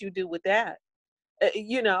you what you do with that. And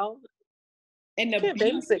you can't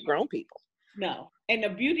babysit grown people. No. And the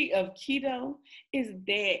beauty of keto is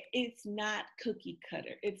that it's not cookie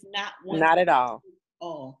cutter. It's not one. Not at all.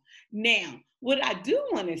 Oh. Now, what I do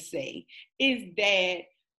want to say is that,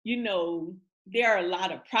 there are a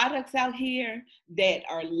lot of products out here that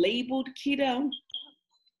are labeled keto.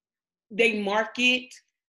 They market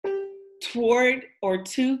toward or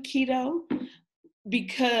to keto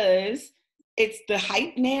because it's the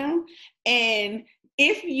hype now. And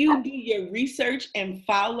if you do your research and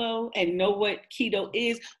follow and know what keto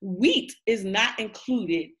is, wheat is not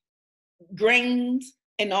included. Grains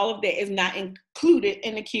and all of that is not included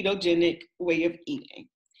in the ketogenic way of eating.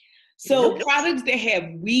 So products that have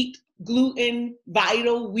wheat, gluten,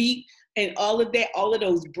 vital wheat, and all of that, all of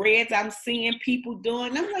those breads I'm seeing people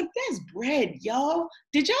doing, I'm like, that's bread, y'all.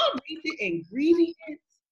 Did y'all read the ingredients?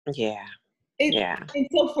 Yeah. And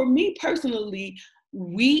so for me personally,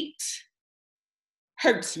 wheat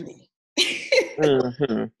hurts me.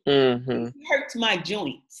 It hurts my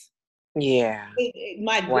joints. Yeah.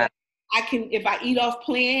 I can, if I eat off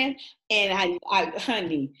plan and I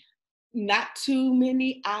honey, not too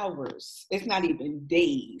many hours. It's not even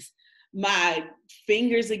days. My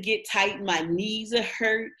fingers will get tight. My knees will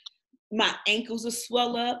hurt. My ankles will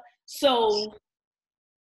swell up. So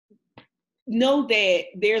know that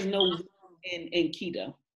there's no in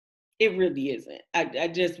keto. It really isn't. I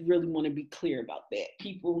just really want to be clear about that.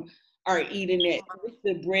 People are eating that. What's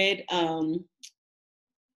the bread?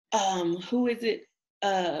 Who is it?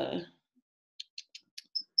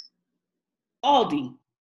 Aldi.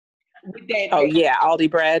 With that Aldi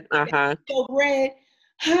bread. So bread,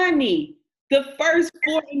 honey. The first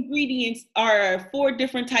 4 ingredients are 4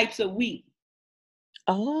 different types of wheat.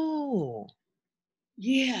 Oh.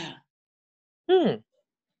 Yeah. I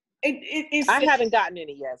haven't gotten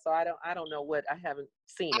any yet, so I don't know what. I haven't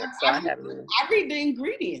seen it, so I haven't. I read the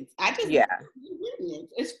ingredients. I just read the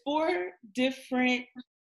ingredients. It's 4 different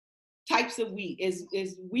types of wheat. Is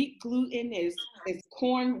wheat gluten? Is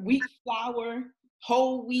corn, wheat flour,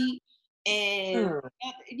 whole wheat, and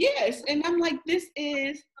yes. And I'm like, this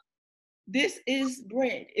is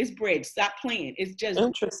bread. It's bread. Stop playing. It's just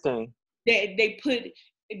interesting. They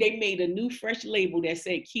made a new fresh label that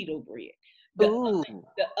said keto bread. The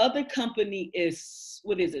other company is,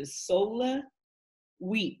 what is it? Sola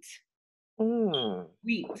wheat.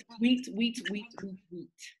 Wheat.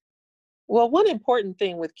 Well, one important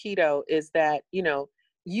thing with keto is that,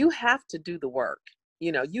 you have to do the work.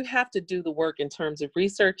 You have to do the work in terms of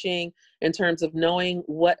researching, in terms of knowing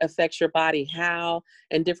what affects your body, how,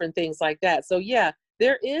 and different things like that. So yeah,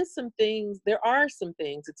 there are some things,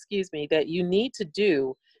 that you need to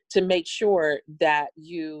do to make sure that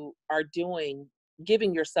you are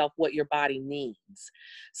giving yourself what your body needs.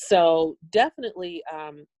 So definitely,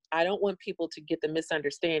 I don't want people to get the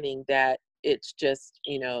misunderstanding that it's just,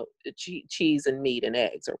 cheese and meat and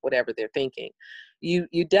eggs or whatever they're thinking.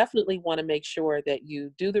 You definitely want to make sure that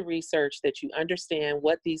you do the research, that you understand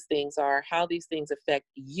what these things are, how these things affect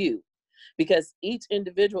you. Because each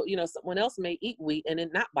individual, someone else may eat wheat and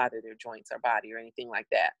it not bother their joints or body or anything like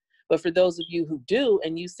that. But for those of you who do,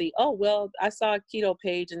 and you see, oh, well, I saw a keto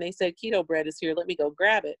page and they said keto bread is here, let me go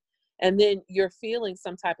grab it. And then you're feeling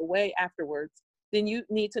some type of way afterwards, then you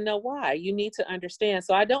need to know why. You need to understand.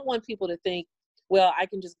 So I don't want people to think, well, I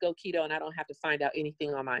can just go keto and I don't have to find out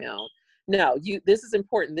anything on my own. No, this is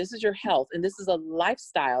important. This is your health, and this is a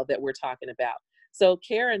lifestyle that we're talking about. So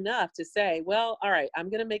care enough to say, well, all right, I'm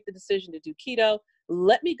going to make the decision to do keto.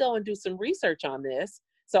 Let me go and do some research on this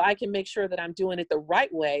so I can make sure that I'm doing it the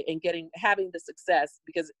right way and having the success,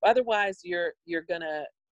 because otherwise you're going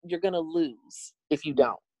to lose if you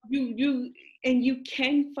don't. You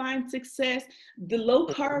can find success. The low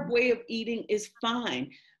carb way of eating is fine,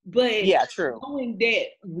 but yeah, true. Knowing that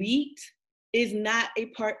wheat is not a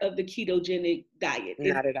part of the ketogenic diet.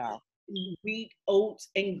 Not at all. Wheat, oats,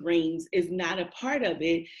 and grains is not a part of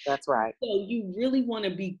it. That's right. So you really want to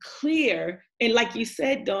be clear. And like you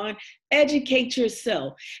said, Dawn, educate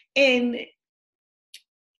yourself. And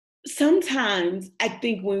sometimes I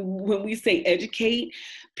think when we say educate,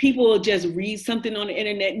 people will just read something on the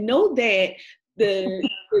internet. Know that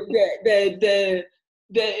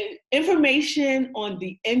the information on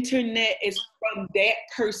the internet is from that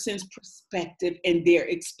person's perspective and their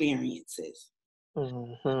experiences.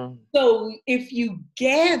 Mm-hmm. So if you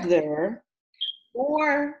gather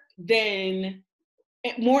more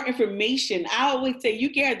information, I always say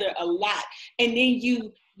you gather a lot, and then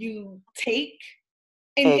you take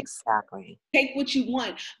exactly take what you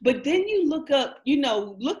want, but then you look up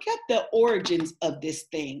the origins of this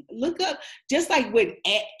thing. Look up, just like with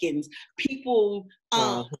Atkins, people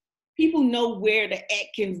know where the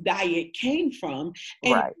Atkins diet came from,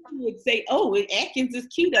 and right. people would say, "Oh, Atkins is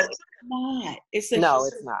keto." It's not.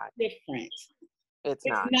 It's not different. It's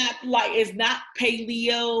not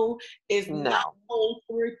paleo. It's not Whole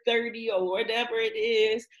 30 or whatever it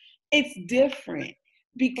is. It's different.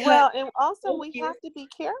 Because and also we have to be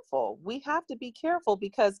careful. We have to be careful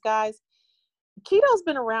because, guys, keto's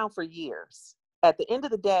been around for years. At the end of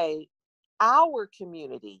the day, our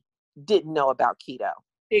community didn't know about keto.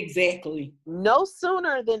 Exactly. No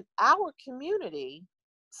sooner than our community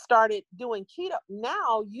started doing keto,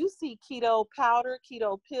 now you see keto powder,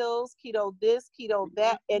 keto pills, keto this, keto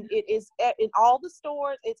that, and it is in all the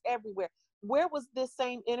stores. It's everywhere. Where was this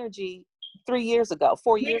same energy 3 years ago,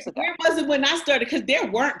 4 years ago? Where was it when I started? Because there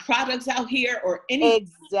weren't products out here or anything.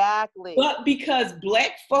 Exactly. But because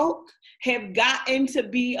Black folk have gotten to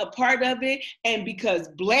be a part of it, and because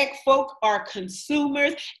Black folk are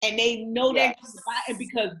consumers and they know that, and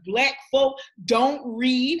because Black folk don't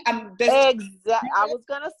read. Exactly. I was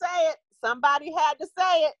going to say it. Somebody had to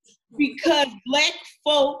say it. Because Black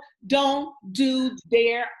folk don't do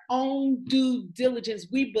their own due diligence.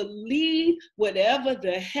 We believe whatever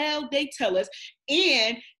the hell they tell us.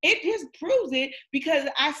 And it just proves it, because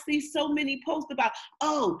I see so many posts about,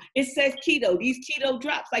 oh, it says keto, these keto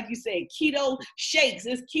drops, like you said, keto shakes,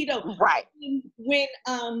 it's keto. Right. When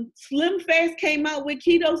Slim Fast came out with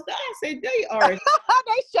keto stuff, I said, they are. They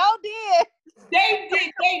sure did. They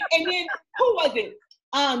did. And then, who was it?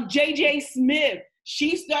 JJ Smith.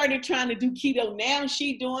 She started trying to do keto. Now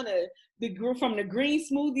she doing from the green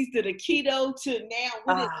smoothies to the keto to now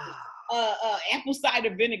what is it? Apple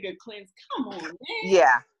cider vinegar cleanse. Come on,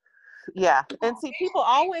 man. Yeah. And see, people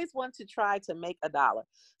always want to try to make $1.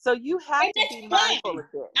 So you have to be mindful of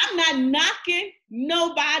this. I'm not knocking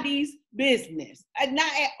nobody's business,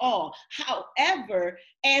 not at all. However,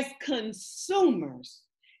 as consumers,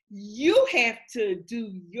 you have to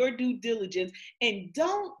do your due diligence and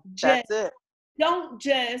don't just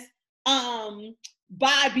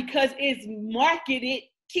buy because it's marketed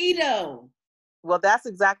keto. Well, that's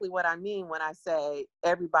exactly what I mean when I say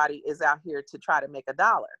everybody is out here to try to make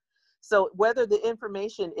 $1. So whether the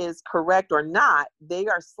information is correct or not, they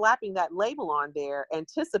are slapping that label on there,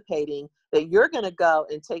 anticipating that you're going to go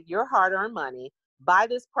and take your hard-earned money, buy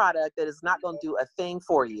this product that is not going to do a thing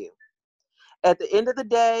for you. At the end of the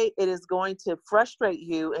day, it is going to frustrate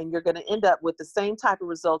you, and you're going to end up with the same type of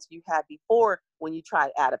results you had before when you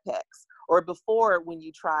tried Adipex, or before when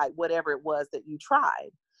you tried whatever it was that you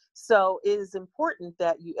tried. So it is important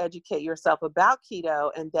that you educate yourself about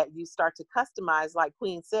keto and that you start to customize, like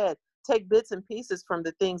Queen said, take bits and pieces from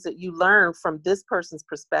the things that you learn from this person's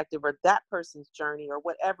perspective or that person's journey or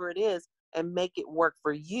whatever it is, and make it work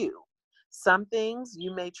for you. Some things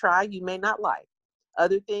you may try, you may not like.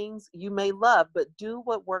 Other things you may love, but do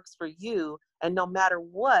what works for you. And no matter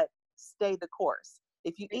what, stay the course.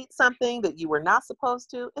 If you eat something that you were not supposed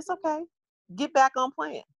to, it's okay. Get back on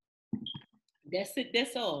plan. That's it.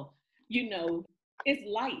 That's all. It's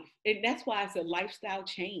life. And that's why it's a lifestyle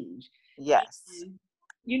change. Yes. And,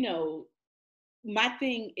 my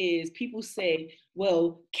thing is people say,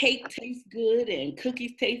 well, cake tastes good and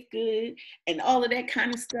cookies taste good and all of that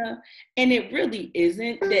kind of stuff. And it really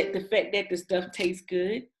isn't that the fact that the stuff tastes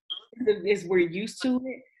good is we're used to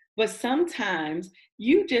it. But sometimes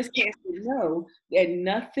you just have to know that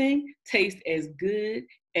nothing tastes as good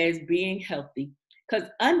as being healthy. Because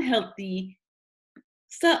unhealthy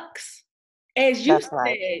sucks. That's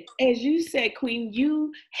right. As you said, Queen,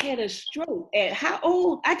 you had a stroke. At how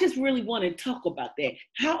old? I just really want to talk about that.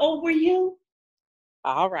 How old were you?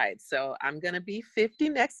 All right. So I'm going to be 50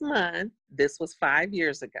 next month. This was 5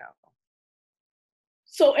 years ago.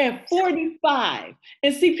 So at 45,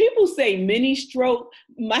 and see, people say mini stroke.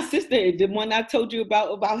 My sister, the one I told you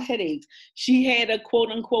about headaches, she had a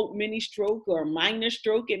quote unquote mini stroke or minor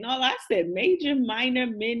stroke, and all I said, major, minor,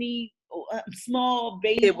 mini, small,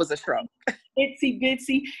 baby, It was a stroke. itsy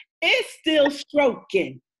bitsy. It's still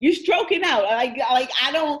stroking. You're stroking out. Like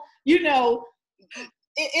I don't,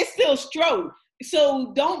 it's still stroke.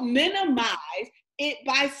 So don't minimize it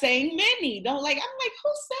by saying many. Don't like, I'm like,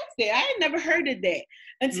 who says that? I had never heard of that.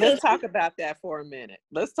 Let's talk about that for a minute.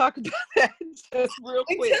 Let's talk about that just real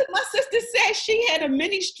quick. Until my sister said she had a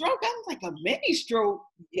mini stroke. I was like, a mini stroke?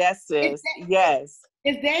 Yes, sis. Yes.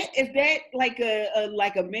 Is that like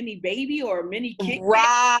a mini baby or a mini kid?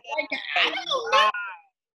 Right. Like, I don't know.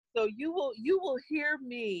 So you will hear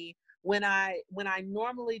me when I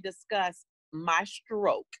normally discuss my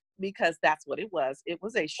stroke, because that's what it was. It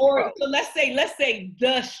was a stroke. Or so let's say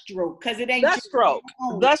the stroke, because it ain't the stroke.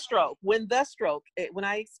 The stroke. When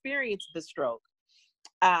I experienced the stroke,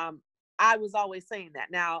 I was always saying that.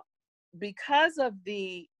 Now, because of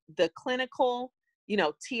the clinical,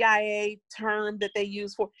 TIA term that they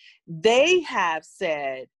use they have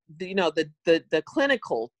said, the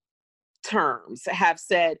clinical terms have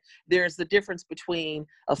said there's the difference between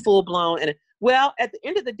a full-blown and well, at the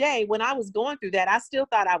end of the day, when I was going through that, I still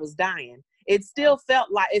thought I was dying. It still felt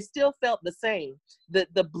the same.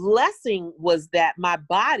 The blessing was that my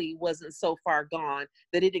body wasn't so far gone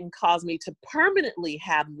that it didn't cause me to permanently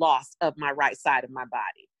have loss of my right side of my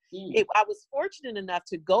body. I was fortunate enough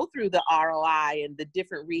to go through the ROI and the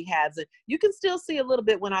different rehabs. And you can still see a little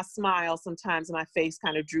bit when I smile. Sometimes my face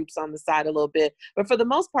kind of droops on the side a little bit. But for the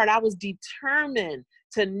most part, I was determined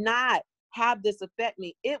to not have this affect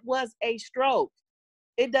me. It was a stroke.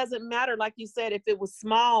 It doesn't matter, like you said, if it was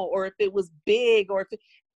small or if it was big or if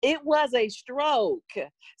it was a stroke.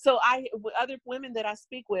 So other women that I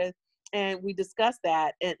speak with, and we discuss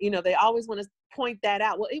that, and they always want to point that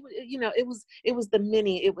out. Well, it was the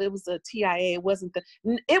mini, it was a TIA, it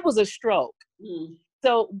was a stroke.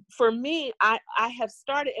 So for me, I have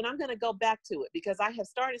started, and I'm going to go back to it because I have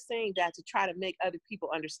started saying that to try to make other people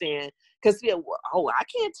understand. Because I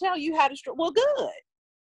can't tell you had a stroke. Well, good.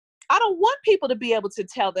 I don't want people to be able to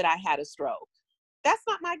tell that I had a stroke. That's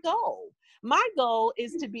not my goal. My goal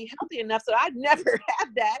is to be healthy enough so I'd never have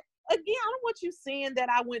that again. I don't want you seeing that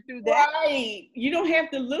I went through that. Right. You don't have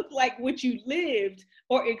to look like what you lived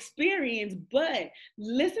or experienced, but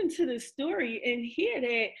listen to the story and hear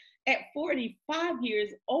that at 45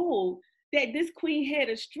 years old, that this queen had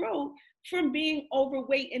a stroke from being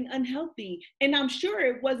overweight and unhealthy. And I'm sure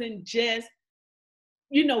it wasn't just,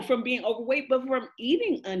 from being overweight, but from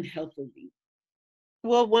eating unhealthily.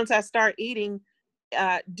 Well, once I start eating,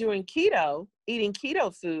 doing eating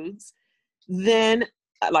keto foods, then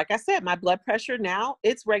like I said, my blood pressure now,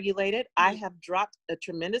 it's regulated. I have dropped a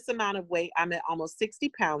tremendous amount of weight. I'm at almost 60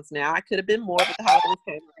 pounds now. I could have been more, but the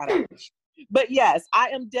holidays came. But yes, I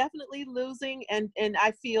am definitely losing, and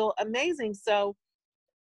I feel amazing. So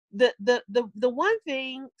the one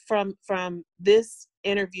thing from this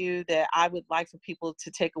interview that I would like for people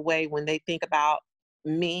to take away when they think about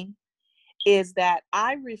me is that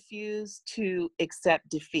I refuse to accept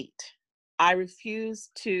defeat. I refuse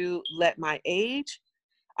to let my age,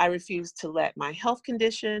 I refuse to let my health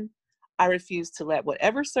condition, I refuse to let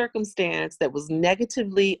whatever circumstance that was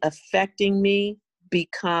negatively affecting me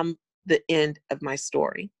become the end of my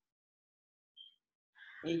story.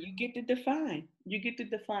 And you get to define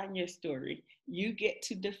your story. You get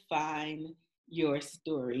to define your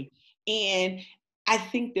story. And I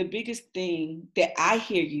think the biggest thing that I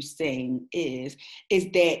hear you saying is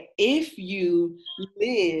that if you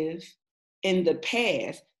live in the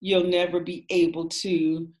past, you'll never be able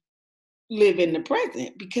to live in the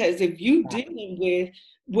present. Because if you dealing with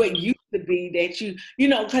what used to be that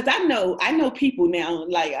because I know people now,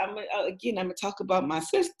 like I'm gonna talk about my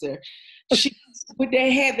sister. She with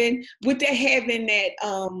that having that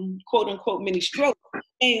quote unquote mini stroke,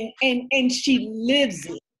 and she lives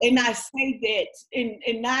it. And I say that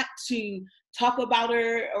and not to talk about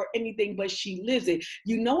her or anything, but she lives it.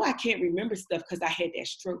 You know, I can't remember stuff because I had that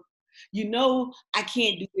stroke. You know, I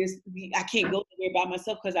can't do this. I can't go there by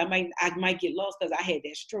myself because I might get lost because I had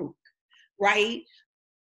that stroke, right?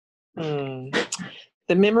 Mm.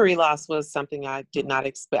 The memory loss was something I did not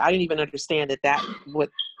expect. I didn't even understand that would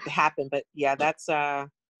happen. But yeah, that's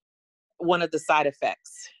one of the side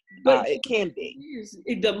effects. But It can be.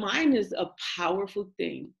 The mind is a powerful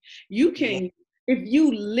thing. You can, if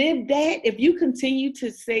you live that, if you continue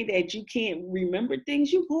to say that you can't remember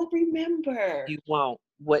things, you won't remember. You won't.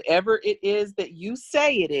 Whatever it is that you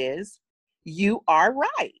say it is, you are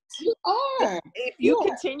right. You are. If you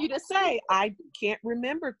continue to say, I can't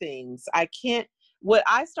remember things, I can't, what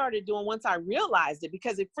I started doing once I realized it,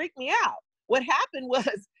 because it freaked me out. What happened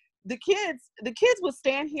was the kids would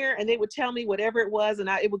stand here and they would tell me whatever it was, and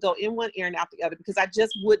it would go in one ear and out the other because I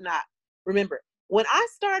just would not remember. When I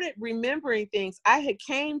started remembering things, I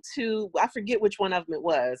forget which one of them it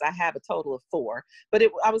was. I have a total of 4, but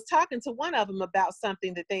I was talking to one of them about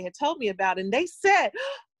something that they had told me about, and they said,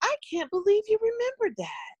 I can't believe you remembered that.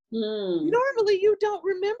 Normally you don't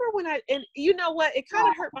remember and you know what? It kind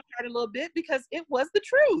of hurt my heart a little bit because it was the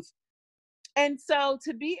truth. And so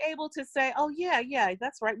to be able to say, oh yeah,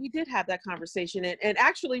 that's right, we did have that conversation and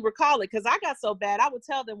actually recall it, because I got so bad, I would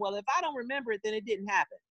tell them, well, if I don't remember it, then it didn't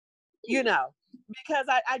happen, you know, because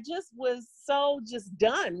I just was so just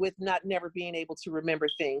done with never being able to remember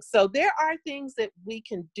things. So there are things that we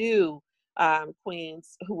can do,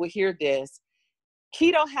 queens who will hear this.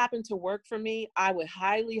 Keto happened to work for me. I would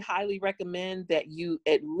highly, highly recommend that you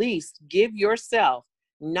at least give yourself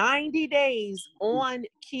 90 days on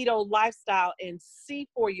keto lifestyle and see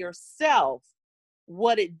for yourself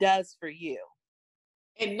what it does for you.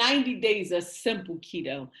 And 90 days of simple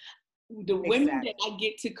keto. The women that I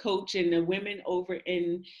get to coach and the women over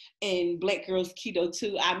in Black Girls Keto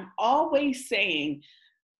too, I'm always saying,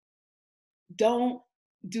 don't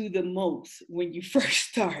do the most when you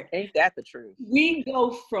first start. Ain't that the truth? We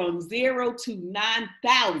go from 0 to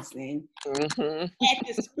 9,000 at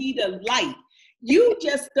the speed of light. You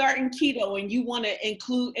just starting keto and you want to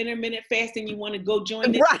include intermittent fasting, you want to go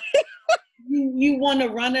join it. Right. You want to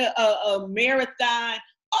run a marathon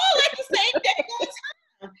all at the same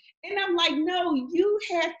day. And I'm like, no, you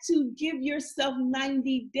have to give yourself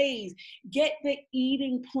 90 days. Get the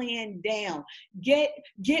eating plan down. Get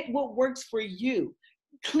what works for you.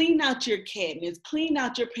 Clean out your cabinets, clean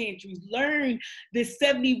out your pantries, learn the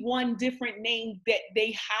 71 different names that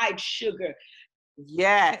they hide sugar.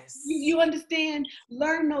 Yes. You understand?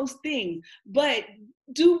 Learn those things, but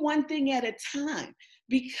do one thing at a time,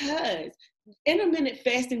 because intermittent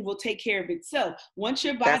fasting will take care of itself. Once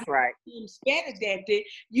your body becomes fat adapted,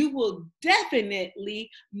 you will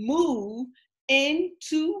definitely move in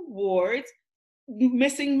towards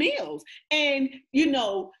missing meals. And,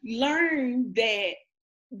 learn that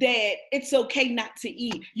it's okay not to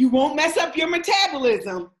eat. You won't mess up your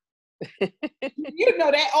metabolism.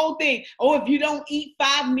 That old thing. Oh, if you don't eat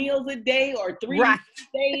 5 meals a day or 3 meals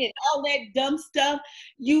a day and all that dumb stuff,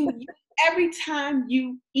 every time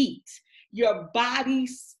you eat, your body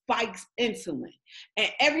spikes insulin. And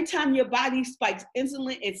every time your body spikes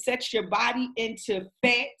insulin, it sets your body into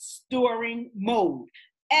fat storing mode.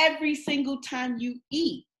 Every single time you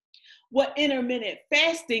eat. What intermittent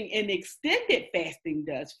fasting and extended fasting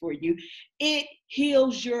does for you, it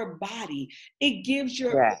heals your body. It gives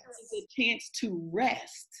your body a chance to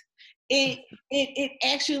rest. It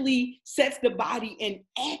actually sets the body in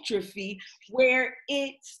atrophy, where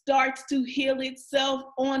it starts to heal itself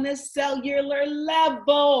on a cellular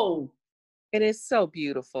level. It is so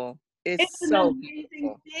beautiful. It's so an amazing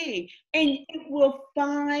beautiful thing. And it will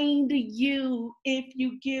find you if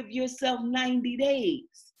you give yourself 90 days.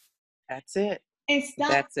 That's it. And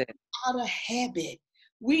stop out of habit.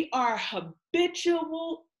 We are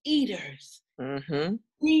habitual eaters.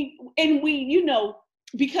 We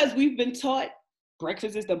because we've been taught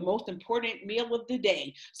breakfast is the most important meal of the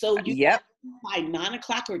day. So by 9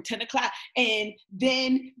 o'clock or 10 o'clock. And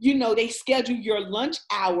then, they schedule your lunch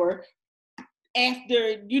hour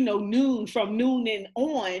after, noon, from noon and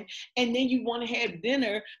on. And then you want to have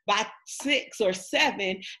dinner by 6 or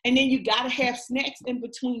 7. And then you got to have snacks in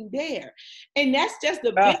between there. And that's just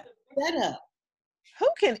the best setup. Who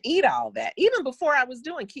can eat all that? Even before I was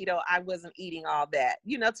doing keto, I wasn't eating all that.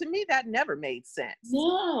 To me, that never made sense.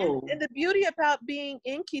 No. And the beauty about being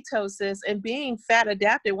in ketosis and being fat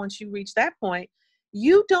adapted, once you reach that point,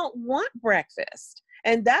 you don't want breakfast.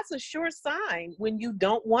 And that's a sure sign when you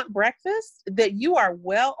don't want breakfast that you are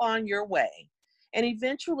well on your way. And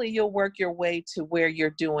eventually you'll work your way to where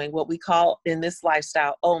you're doing what we call in this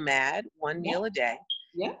lifestyle OMAD, one meal a day.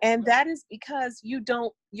 Yeah. And that is because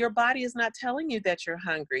your body is not telling you that you're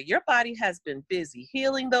hungry. Your body has been busy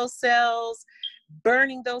healing those cells,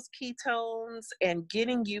 burning those ketones, and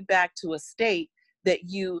getting you back to a state that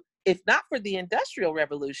you, if not for the Industrial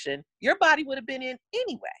Revolution, your body would have been in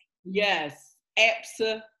anyway. Yes,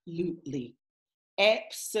 absolutely.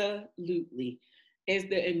 Absolutely. It's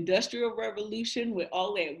the Industrial Revolution with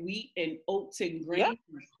all that wheat and oats and grain and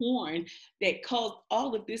corn that caused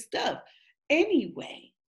all of this stuff.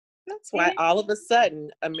 Anyway. That's why all of a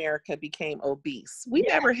sudden America became obese. We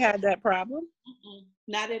never had that problem.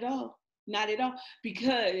 Not at all. Not at all.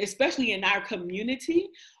 Because especially in our community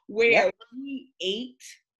where we ate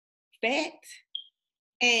fat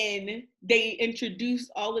and they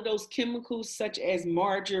introduced all of those chemicals such as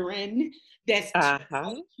margarine that's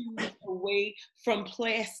away from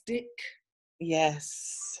plastic.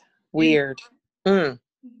 Yes. Weird. Mm.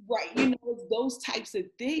 Right. It's those types of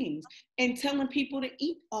things. And telling people to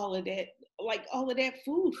eat all of that, like all of that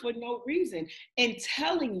food for no reason. And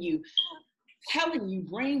telling you,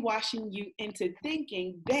 brainwashing you into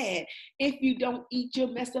thinking that if you don't eat,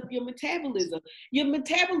 you'll mess up your metabolism. Your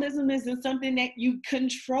metabolism isn't something that you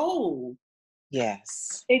control.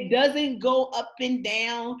 Yes. It doesn't go up and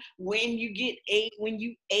down when you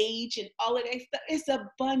age and all of that stuff. It's a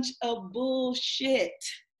bunch of bullshit.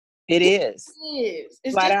 It is.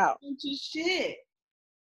 It's flat just out. a bunch of shit.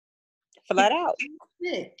 Flat out.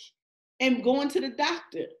 Sick and going to the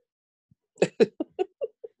doctor.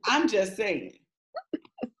 I'm just saying.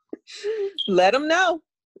 Let them know.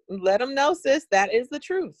 Let them know, sis. That is the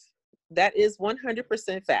truth. That is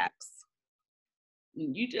 100% facts.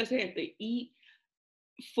 You just have to eat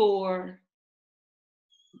for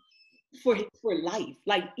life.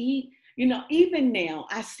 Like eat, even now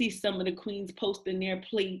I see some of the queens posting their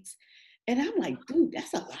plates and I'm like, dude,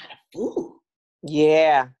 that's a lot of food.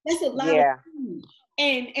 Yeah. That's a lot of food.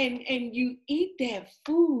 And you eat that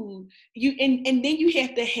food, and then you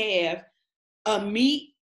have to have a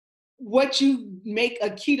meat, what you make a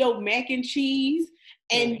keto mac and cheese,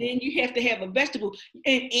 and then you have to have a vegetable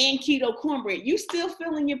and keto cornbread. You still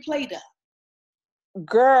filling your plate up.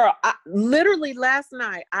 Girl, literally last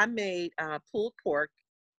night I made pulled pork,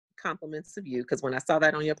 compliments of you, because when I saw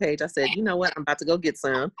that on your page, I said, you know what, I'm about to go get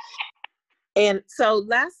some. And so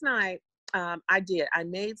last night I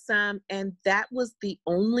made some, and that was the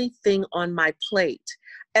only thing on my plate.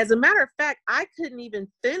 As a matter of fact, I couldn't even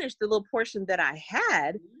finish the little portion that I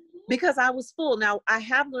had because I was full. Now, I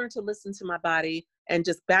have learned to listen to my body and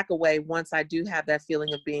just back away once I do have that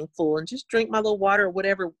feeling of being full and just drink my little water or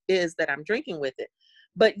whatever it is that I'm drinking with it.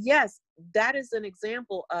 But yes, that is an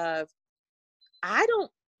example of, I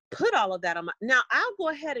don't put all of that on now I'll go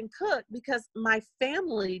ahead and cook because my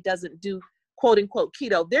family doesn't do quote unquote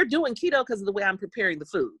keto. They're doing keto because of the way I'm preparing the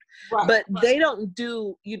food, but they don't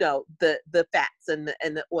do, the fats and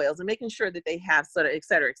the oils and making sure that they have sort of et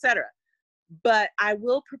cetera, et cetera. But I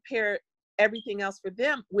will prepare everything else for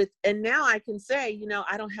them and now I can say,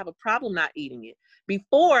 I don't have a problem not eating it.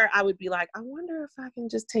 Before I would be like, I wonder if I can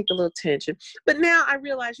just take a little tension. But now I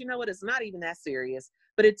realize, it's not even that serious,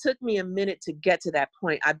 but it took me a minute to get to that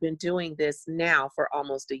point. I've been doing this now for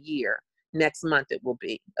almost a year. Next month it will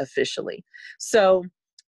be officially. So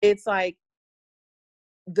it's like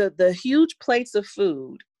the huge plates of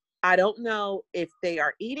food. I don't know if they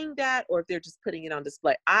are eating that or if they're just putting it on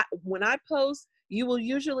display. When I post, you will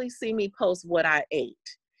usually see me post what I ate.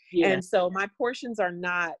 Yeah. And so my portions are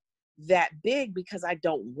not that big because I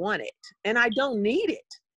don't want it and I don't need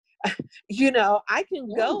it. I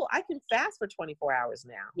can fast for 24 hours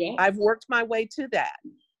now. Yeah. I've worked my way to that.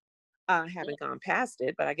 I haven't gone past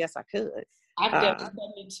it, but I guess I could. I've done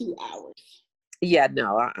 72 hours. Yeah,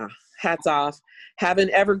 no, hats off. Haven't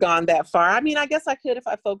ever gone that far. I mean, I guess I could if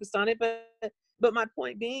I focused on it, but my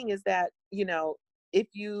point being is that, if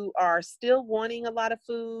you are still wanting a lot of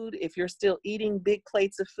food, if you're still eating big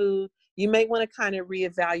plates of food, you may want to kind of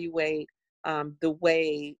reevaluate the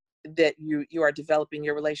way that you are developing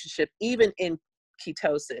your relationship, even in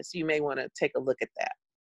ketosis. You may want to take a look at that.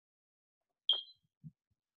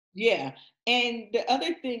 Yeah. And the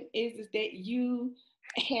other thing is that you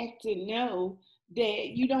have to know that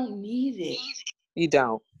you don't need it. You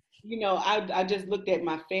don't. I just looked at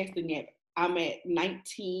my fasting app. I'm at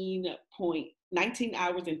 19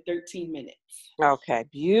 hours and 13 minutes. Okay,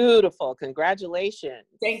 beautiful. Congratulations.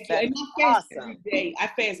 Thank you. And I fast every day. I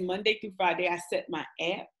fast Monday through Friday. I set my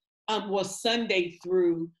app. Sunday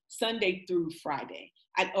through Friday.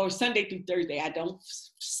 Or Sunday through Thursday. I don't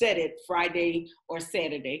set it Friday or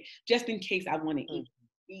Saturday, just in case I want to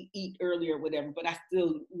eat early or whatever, but I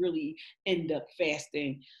still really end up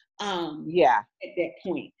fasting at that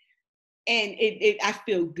point. and it I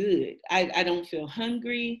feel good. I don't feel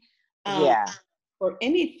hungry Yeah. or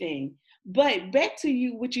anything. But back to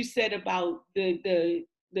you, what you said about the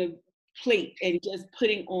plate and just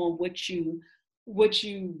putting on what you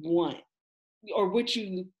want or what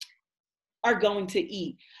you are going to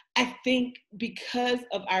eat. I think because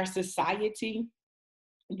of our society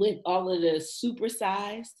with all of the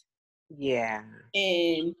supersized Yeah.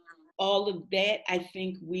 and all of that, I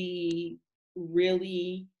think we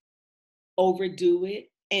really overdo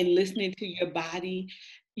it. And listening to your body,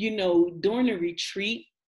 during a retreat,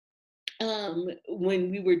 when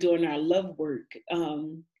we were doing our love work,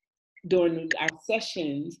 during our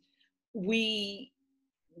sessions, we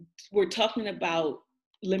were talking about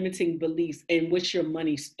limiting beliefs and what's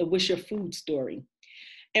your food story.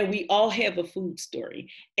 And we all have a food story.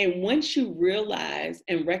 And once you realize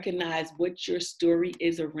and recognize what your story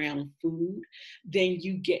is around food, then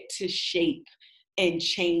you get to shape and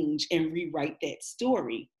change and rewrite that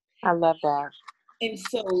story. I love that. And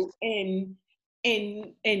so, and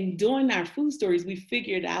during our food stories, we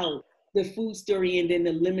figured out the food story and then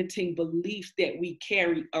the limiting beliefs that we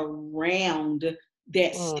carry around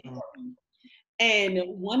that story. And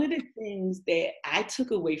one of the things that I took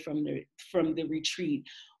away from the retreat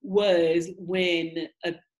was when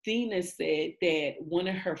Athena said that one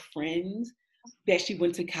of her friends that she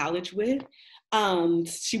went to college with,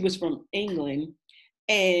 she was from England,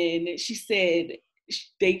 and she said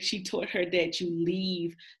she taught her that you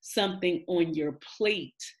leave something on your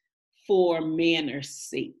plate for manners'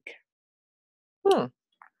 sake.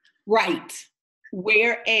 Right.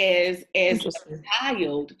 Whereas as a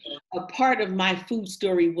child, a part of my food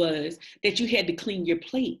story was that you had to clean your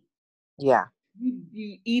plate. Yeah.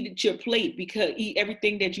 You eat at your plate eat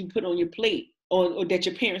everything that you put on your plate or that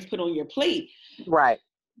your parents put on your plate. Right.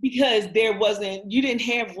 Because you didn't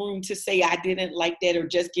have room to say I didn't like that or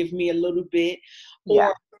just give me a little bit. Yeah.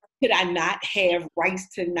 Or could I not have rice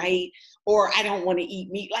tonight? Or I don't want to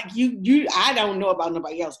eat meat. Like I don't know about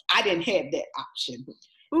nobody else. I didn't have that option.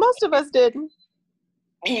 Most of us didn't.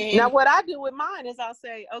 And now what I do with mine is I'll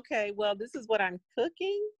say, okay, well, this is what I'm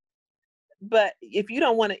cooking. But if you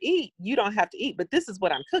don't want to eat, you don't have to eat. But this is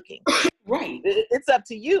what I'm cooking. Right. It's up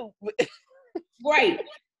to you. Right.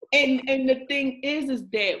 And the thing is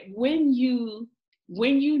that when you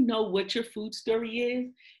know what your food story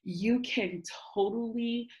is, you can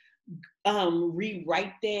totally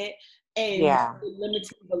rewrite that and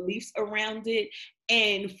limiting beliefs around it.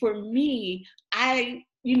 And for me, I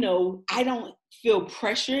don't feel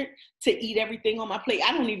pressured to eat everything on my plate.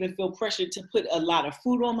 I don't even feel pressured to put a lot of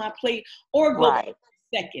food on my plate or go back 10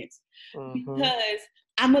 seconds because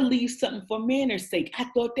I'm going to leave something for manners' sake. I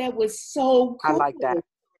thought that was so cool. I like that.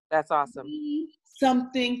 That's awesome. Leave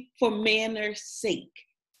something for manners' sake.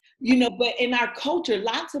 But in our culture,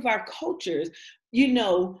 lots of our cultures, we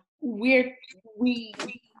love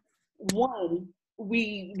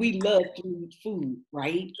food,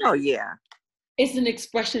 right? Oh yeah. It's an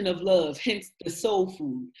expression of love, hence the soul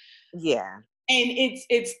food. Yeah. And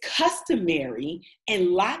it's customary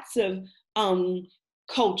in lots of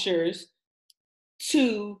cultures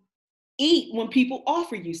to eat when people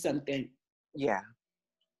offer you something. Yeah.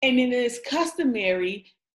 And then it's customary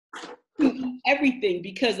to eat everything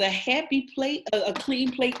because a happy plate, a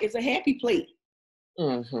clean plate is a happy plate.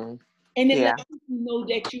 Mm-hmm. And then let people know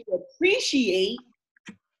that you appreciate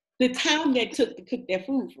the time that took to cook their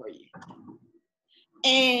food for you.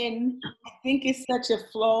 And I think it's such a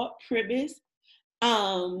flawed premise.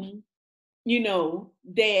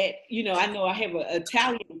 That, I know I have an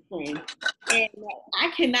Italian friend and I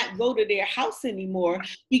cannot go to their house anymore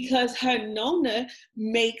because her nonna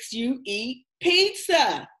makes you eat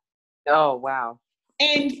pizza. Oh, wow.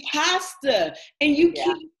 And pasta. And you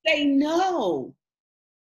can't say no.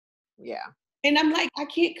 Yeah. And I'm like, I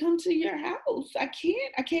can't come to your house. I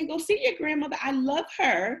can't go see your grandmother. I love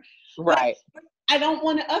her. Right. I don't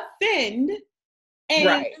want to offend.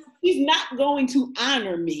 And she's not going to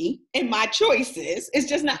honor me and my choices. It's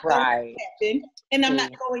just not going to happen. And I'm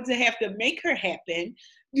not going to have to make her happen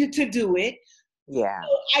to do it. Yeah. So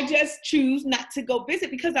I just choose not to go visit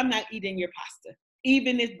because I'm not eating your pasta.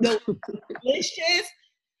 Even if those delicious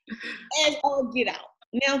as all get out.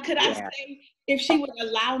 Now, could I say, if she would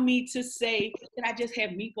allow me to say, can I just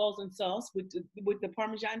have meatballs and sauce with the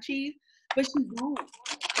Parmesan cheese? But she won't.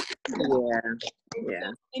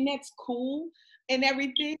 Yeah. And that's cool and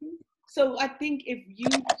everything. So I think if you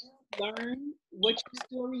learn what your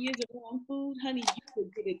story is around food, honey, you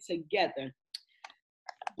could get it together.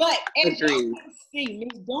 But as you can see,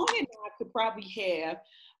 Ms. Dawn and I could probably have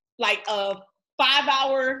like a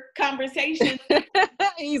 5-hour conversation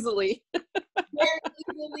easily. very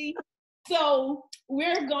easily. So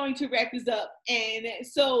we're going to wrap this up. And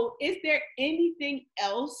so is there anything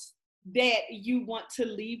else that you want to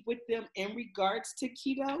leave with them in regards to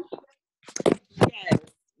keto?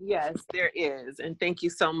 Yes, there is. And thank you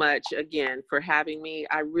so much again for having me.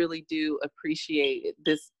 I really do appreciate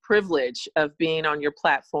this privilege of being on your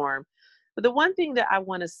platform. But the one thing that I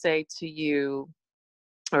want to say to you,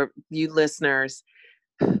 or you listeners,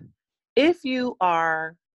 if you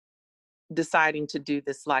are deciding to do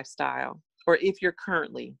this lifestyle, or if you're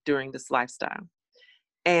currently doing this lifestyle,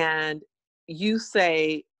 and you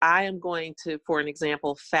say, I am going to, for an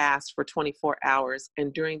example, fast for 24 hours,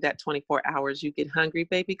 and during that 24 hours you get hungry,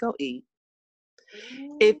 baby, go eat.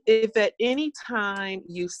 If at any time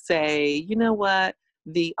you say, you know what,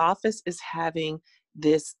 the office is having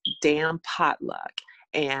this damn potluck,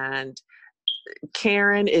 and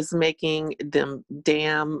Karen is making them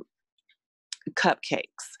damn cupcakes,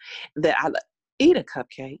 that I eat a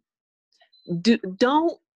cupcake.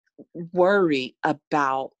 Don't worry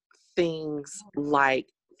about things like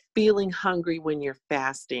feeling hungry when you're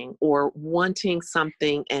fasting or wanting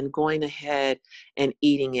something and going ahead and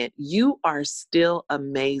eating it. You are still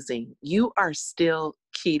amazing. You are still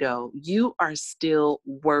keto. You are still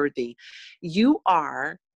worthy. You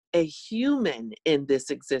are a human in this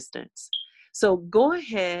existence. So go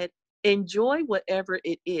ahead, enjoy whatever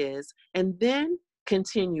it is, and then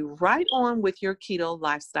continue right on with your keto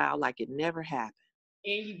lifestyle like it never happened.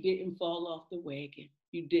 And you didn't fall off the wagon.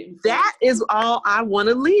 You didn't. That is all I want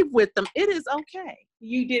to leave with them. It is okay.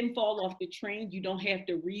 You didn't fall off the train. You don't have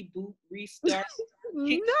to reboot, restart,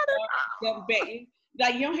 Not at all. jump back.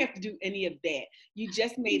 Like, you don't have to do any of that. You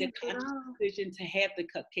just made a conscious decision to have the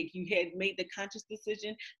cupcake. You had made the conscious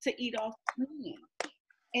decision to eat off plan.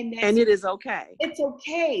 And it is okay. It's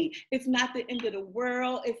okay. It's not the end of the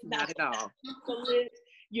world. It's not at all.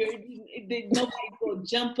 Nobody will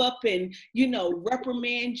jump up and,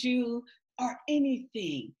 reprimand you or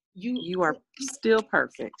anything. You are still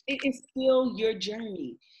perfect. It is still your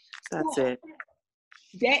journey. That's it.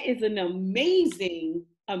 That is an amazing,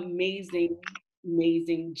 amazing,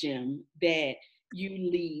 amazing gem that you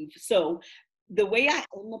leave. So the way I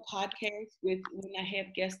end the podcast with when I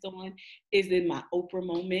have guests on is in my Oprah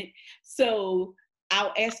moment. So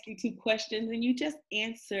I'll ask you 2 questions and you just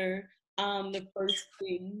answer the first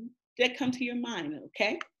thing that come to your mind,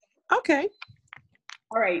 okay? Okay.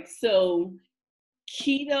 All right, so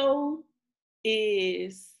keto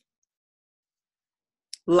is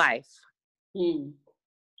life. It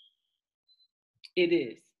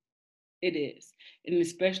is. It is. And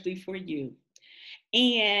especially for you.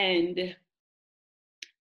 And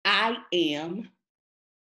I am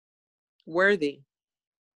worthy.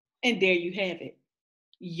 And there you have it.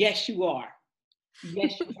 Yes, you are.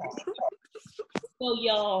 Yes, you are. So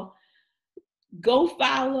y'all, go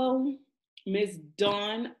follow Miss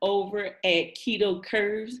Dawn over at Keto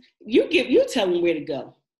Curves. You tell them where to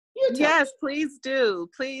go. Yes, please do.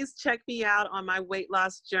 Please check me out on my weight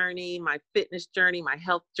loss journey, my fitness journey, my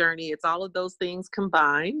health journey. It's all of those things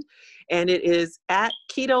combined. And it is at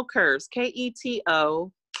Keto Curves,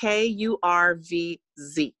 KETO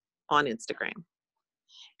KURVZ on Instagram.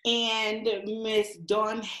 And Miss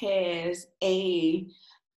Dawn has a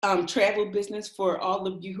travel business for all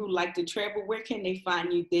of you who like to travel. Where can they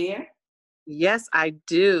find you there? Yes, I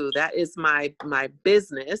do. That is my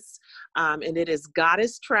business, and it is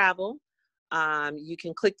Goddess Travel. You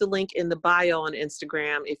can click the link in the bio on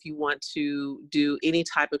Instagram if you want to do any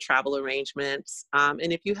type of travel arrangements.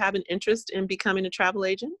 And if you have an interest in becoming a travel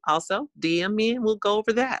agent, also DM me and we'll go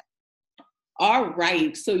over that. All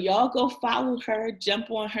right. So y'all go follow her,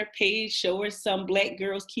 jump on her page, show her some Black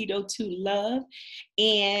Girls Keto to love,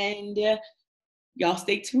 and y'all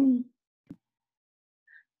stay tuned.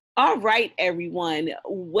 All right, everyone.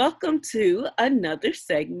 Welcome to another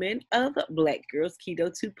segment of Black Girls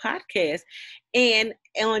Keto 2 podcast. And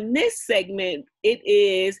on this segment, it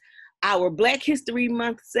is our Black History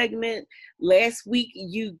Month segment. Last week,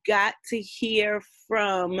 you got to hear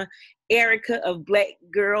from Erica of Black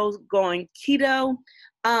Girls Going Keto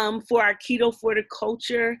for our Keto for the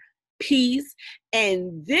Culture piece.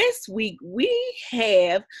 And this week, we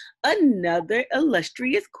have another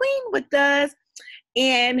illustrious queen with us.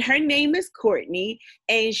 And her name is Courtney,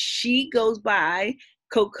 and she goes by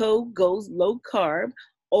Coco Goes Low Carb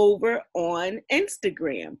over on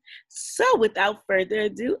Instagram. So without further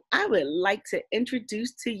ado, I would like to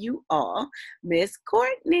introduce to you all Miss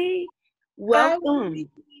Courtney. Welcome. Hi,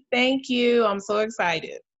 thank you. I'm so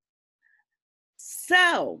excited.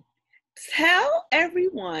 So tell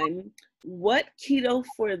everyone what Keto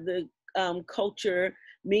for the Culture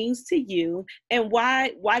means to you, and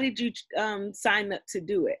why did you sign up to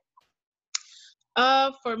do it?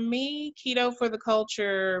 For me, Keto for the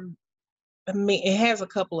Culture, I mean, it has a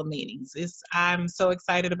couple of meanings. I'm so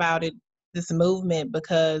excited about it, this movement,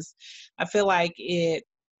 because I feel like it,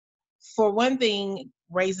 for one thing,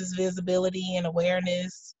 raises visibility and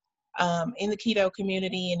awareness in the keto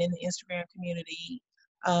community and in the Instagram community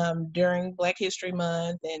during Black History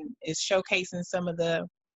Month, and is showcasing some of the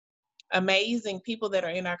amazing people that are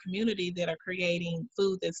in our community that are creating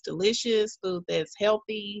food that's delicious, food that's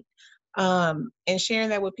healthy, and sharing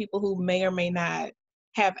that with people who may or may not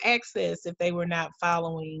have access if they were not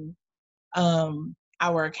following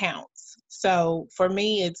our accounts. So for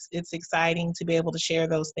me, it's exciting to be able to share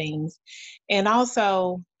those things. And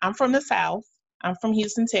also, I'm from the South. I'm from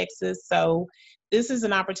Houston, Texas. So this is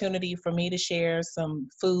an opportunity for me to share some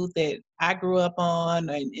food that I grew up on,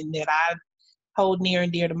 and that I hold near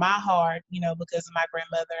and dear to my heart, because of my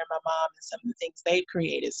grandmother and my mom and some of the things they've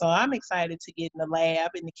created. So I'm excited to get in the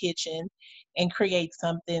lab, in the kitchen, and create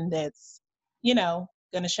something that's,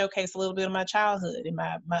 going to showcase a little bit of my childhood and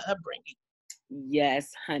my upbringing.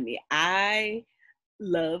 Yes, honey. I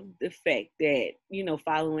love the fact that,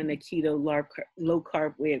 following a keto low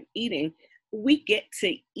carb way of eating, we get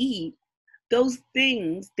to eat those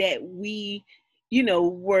things that we,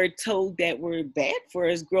 were told that were bad for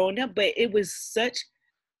us growing up, but it was such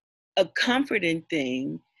a comforting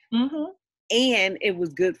thing. Mm-hmm. And it was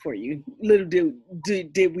good for you. Little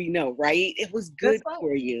did we know, right? It was good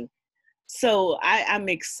for you. So I'm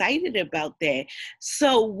excited about that.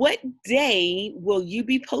 So what day will you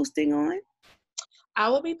be posting on? I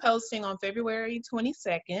will be posting on February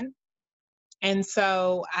 22nd. And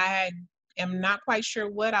so I am not quite sure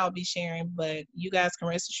what I'll be sharing, but you guys can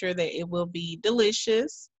rest assured that it will be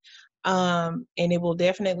delicious. And it will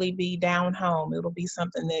definitely be down home. It'll be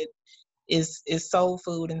something that is soul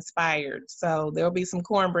food inspired. So there'll be some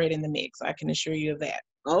cornbread in the mix. I can assure you of that.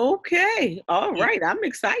 Okay. All right. I'm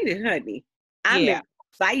excited, honey. I'm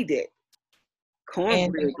excited.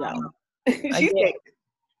 Cornbread, y'all. And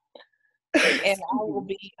I will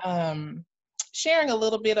be sharing a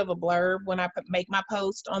little bit of a blurb when I make my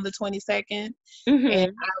post on the 22nd. Mm-hmm.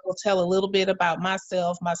 And I will tell a little bit about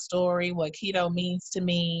myself, my story, what keto means to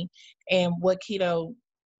me, and what keto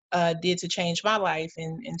did to change my life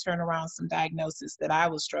and turn around some diagnoses that I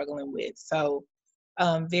was struggling with. So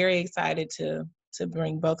I'm very excited to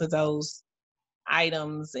bring both of those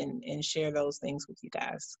items and share those things with you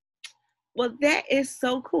guys. Well, that is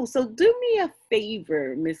so cool. So do me a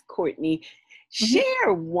favor, Miss Courtney.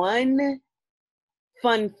 Share one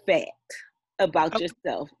fun fact about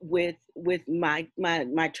yourself with my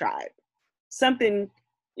tribe. Something,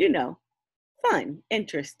 fun,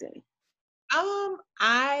 interesting.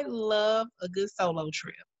 I love a good solo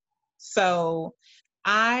trip. So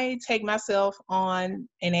I take myself on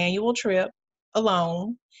an annual trip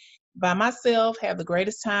alone, by myself, have the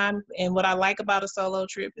greatest time. And what I like about a solo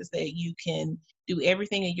trip is that you can do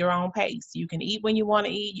everything at your own pace. You can eat when you want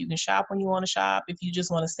to eat. You can shop when you want to shop. If you just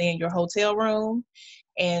want to stay in your hotel room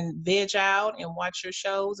and veg out and watch your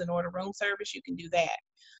shows and order room service, you can do that.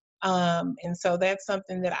 And so that's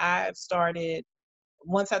something that I've started.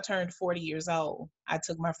 Once I turned 40 years old, I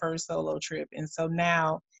took my first solo trip. And so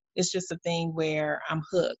now it's just a thing where I'm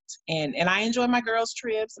hooked. And I enjoy my girls'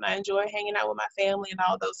 trips, and I enjoy hanging out with my family and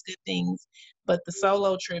all those good things. But the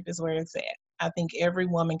solo trip is where it's at. I think every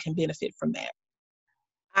woman can benefit from that.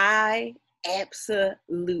 I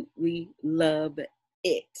absolutely love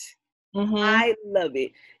it. Mm-hmm. I love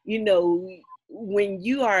it. When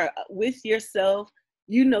you are with yourself,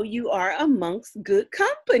 you are amongst good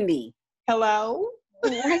company. Hello?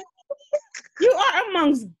 You are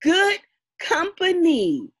amongst good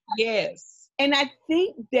company. Yes. And I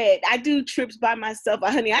think that I do trips by myself.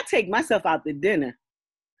 Honey, I take myself out to dinner.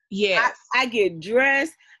 Yes. I get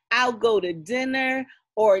dressed. I'll go to dinner,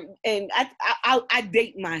 and I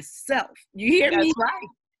date myself. You hear me? That's right.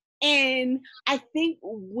 And I think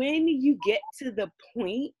when you get to the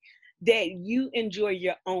point that you enjoy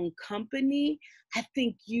your own company, I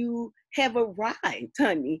think you have arrived,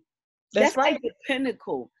 honey. That's right. Like the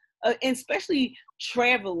pinnacle, and especially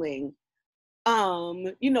traveling.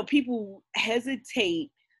 People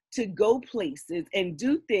hesitate to go places and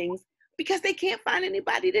do things because they can't find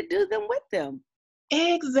anybody to do them with them.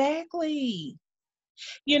 Exactly.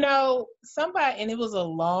 Somebody, and it was a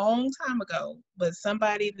long time ago, but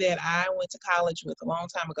somebody that I went to college with a long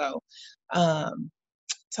time ago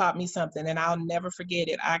taught me something, and I'll never forget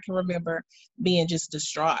it. I can remember being just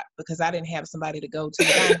distraught because I didn't have somebody to go to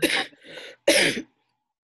the dining hall.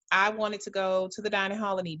 I wanted to go to the dining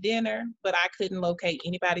hall and eat dinner, but I couldn't locate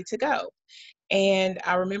anybody to go. And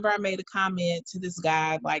I remember I made a comment to this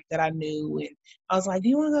guy like that I knew, and I was like, "Do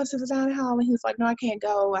you want to go to the dining hall?" And he was like, "No, I can't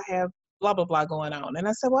go. I have blah blah blah going on." And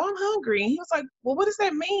I said, "Well, I'm hungry." And he was like, "Well, what does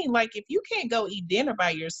that mean? Like, if you can't go eat dinner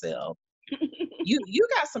by yourself, you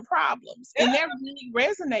got some problems." And that really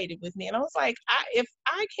resonated with me. And I was like, if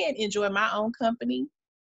I can't enjoy my own company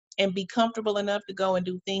and be comfortable enough to go and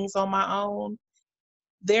do things on my own,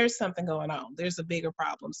 there's something going on. There's a bigger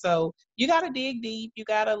problem. So you got to dig deep. You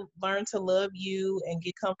got to learn to love you and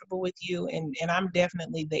get comfortable with you. And I'm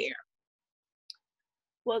definitely there.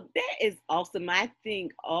 Well, that is awesome. I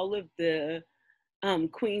think all of the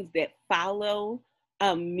queens that follow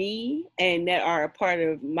me and that are a part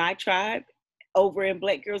of my tribe over in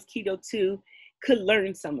Black Girls Keto too could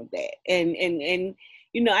learn some of that. And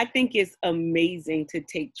I think it's amazing to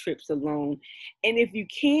take trips alone. And if you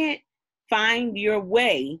can't find your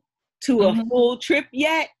way to a full trip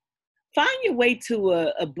yet, find your way to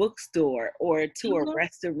a bookstore or to a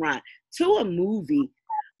restaurant, to a movie.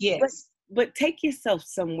 Yes. But take yourself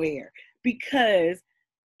somewhere, because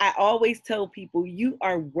I always tell people you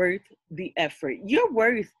are worth the effort. You're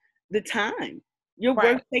worth the time. You're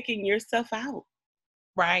worth taking yourself out.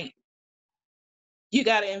 Right. You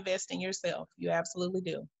got to invest in yourself. You absolutely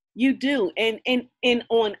do. You do. And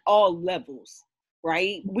on all levels,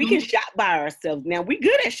 right? We can shop by ourselves. Now, we're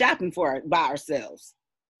good at shopping by ourselves.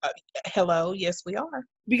 Hello. Yes, we are.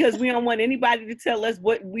 Because we don't want anybody to tell us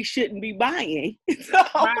what we shouldn't be buying. So,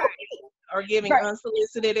 or giving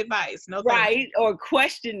unsolicited advice. No, right. Or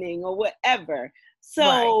questioning or whatever.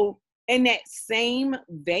 So in that same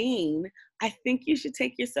vein, I think you should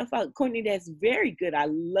take yourself out. Courtney, that's very good. I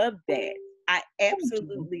love that. I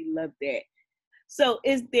absolutely love that. So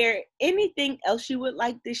is there anything else you would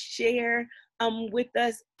like to share with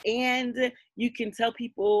us? And you can tell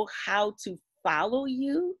people how to follow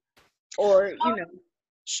you, or,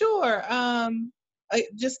 Sure.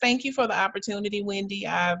 Just thank you for the opportunity, Wendy.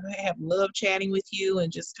 I have loved chatting with you and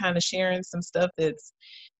just kind of sharing some stuff that's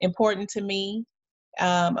important to me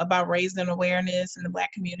about raising awareness in the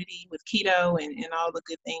Black community with keto and all the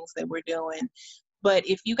good things that we're doing. But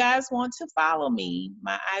if you guys want to follow me,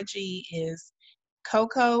 my IG is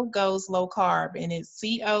Coco Goes Low Carb, and it's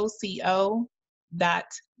COCO.goes,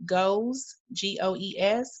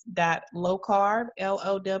 GOES .low carb,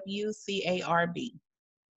 LOWCARB.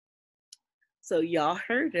 So y'all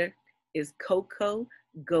heard her. Is Coco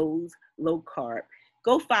Goes Low Carb.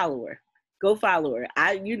 Go follow her. Go follow her.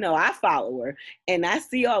 I follow her, and I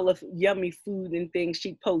see all the yummy food and things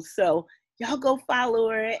she posts. So y'all go follow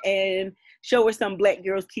her and show her some Black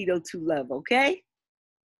Girls Keto 2 love, okay?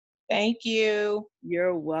 Thank you.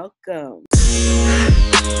 You're welcome.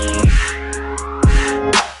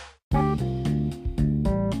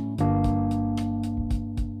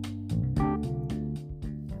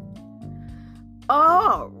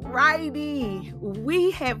 Alrighty,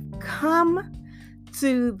 we have come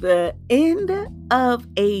to the end of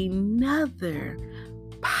another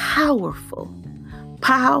powerful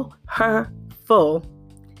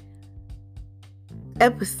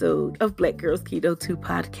episode of Black Girls Keto 2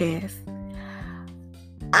 podcast.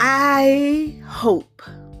 I hope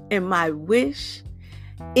and my wish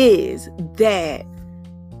is that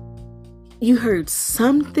you heard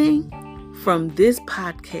something from this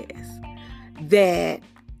podcast that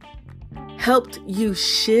helped you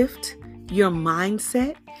shift your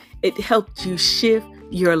mindset. It helped you shift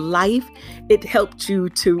your life. It helped you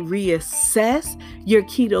to reassess your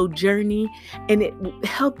keto journey, and it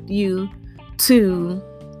helped you to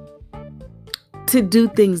do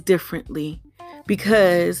things differently,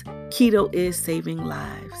 because keto is saving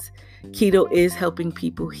lives. Keto is helping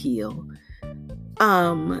people heal.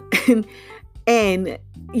 And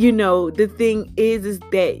the thing is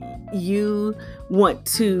that you want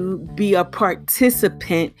to be a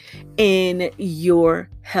participant in your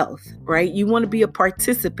health, right? You want to be a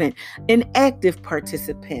participant, an active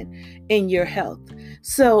participant in your health.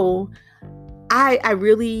 So I'm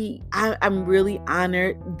really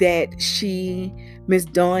honored that Miss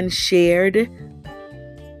Dawn, shared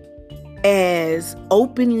as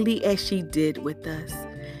openly as she did with us.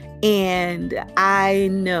 And I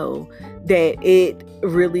know that it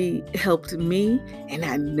really helped me, and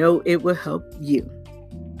I know it will help you.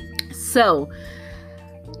 So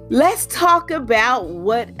let's talk about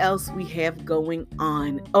what else we have going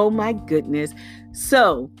on. Oh my goodness.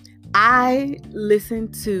 So I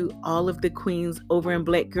listened to all of the queens over in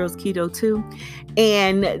Black Girls Keto 2,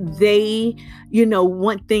 and they,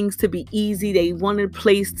 want things to be easy. They want a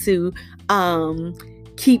place to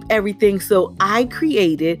keep everything. So I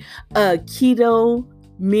created a keto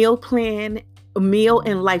meal plan meal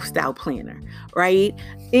and lifestyle planner, right?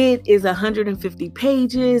 It is 150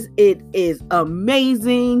 pages. It is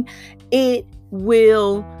amazing. It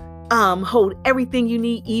will hold everything you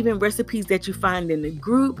need, even recipes that you find in the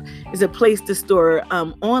group. It's a place to store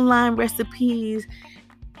online recipes.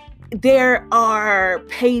 There are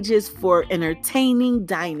pages for entertaining,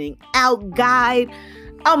 dining out guide.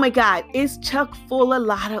 Oh my God, it's chock full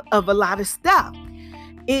of a lot of stuff.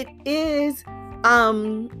 It is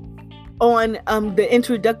on the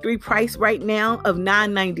introductory price right now of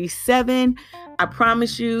 $9.97. I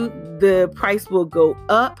promise you the price will go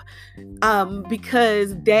up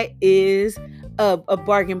because that is a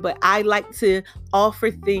bargain. But I like to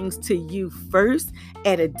offer things to you first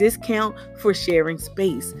at a discount for sharing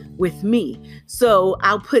space with me. So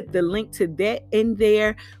I'll put the link to that in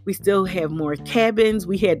there. We still have more cabins.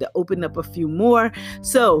 We had to open up a few more.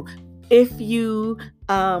 So if you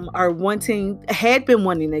had been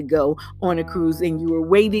wanting to go on a cruise and you were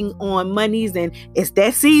waiting on monies, and it's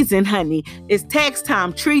that season, honey, it's tax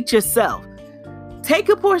time, treat yourself. Take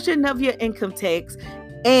a portion of your income tax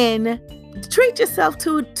and treat yourself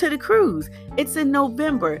to the cruise. It's in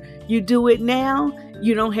November. You do it now.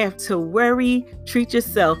 You don't have to worry. Treat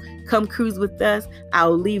yourself. Come cruise with us.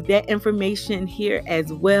 I'll leave that information here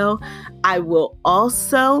as well. I will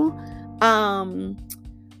also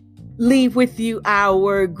leave with you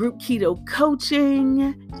our group keto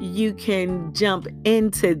coaching. You can jump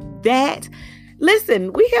into that.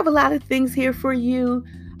 Listen, we have a lot of things here for you.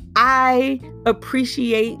 I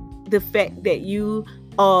appreciate the fact that you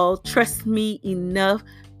all trust me enough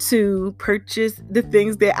to purchase the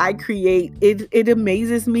things that I create. It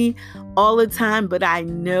amazes me all the time, but I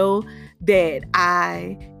know that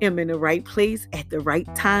I am in the right place at the right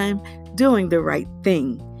time, doing the right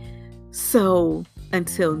thing. So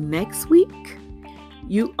until next week,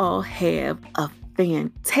 you all have a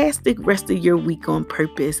fantastic rest of your week on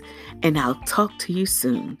purpose, and I'll talk to you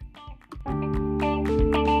soon.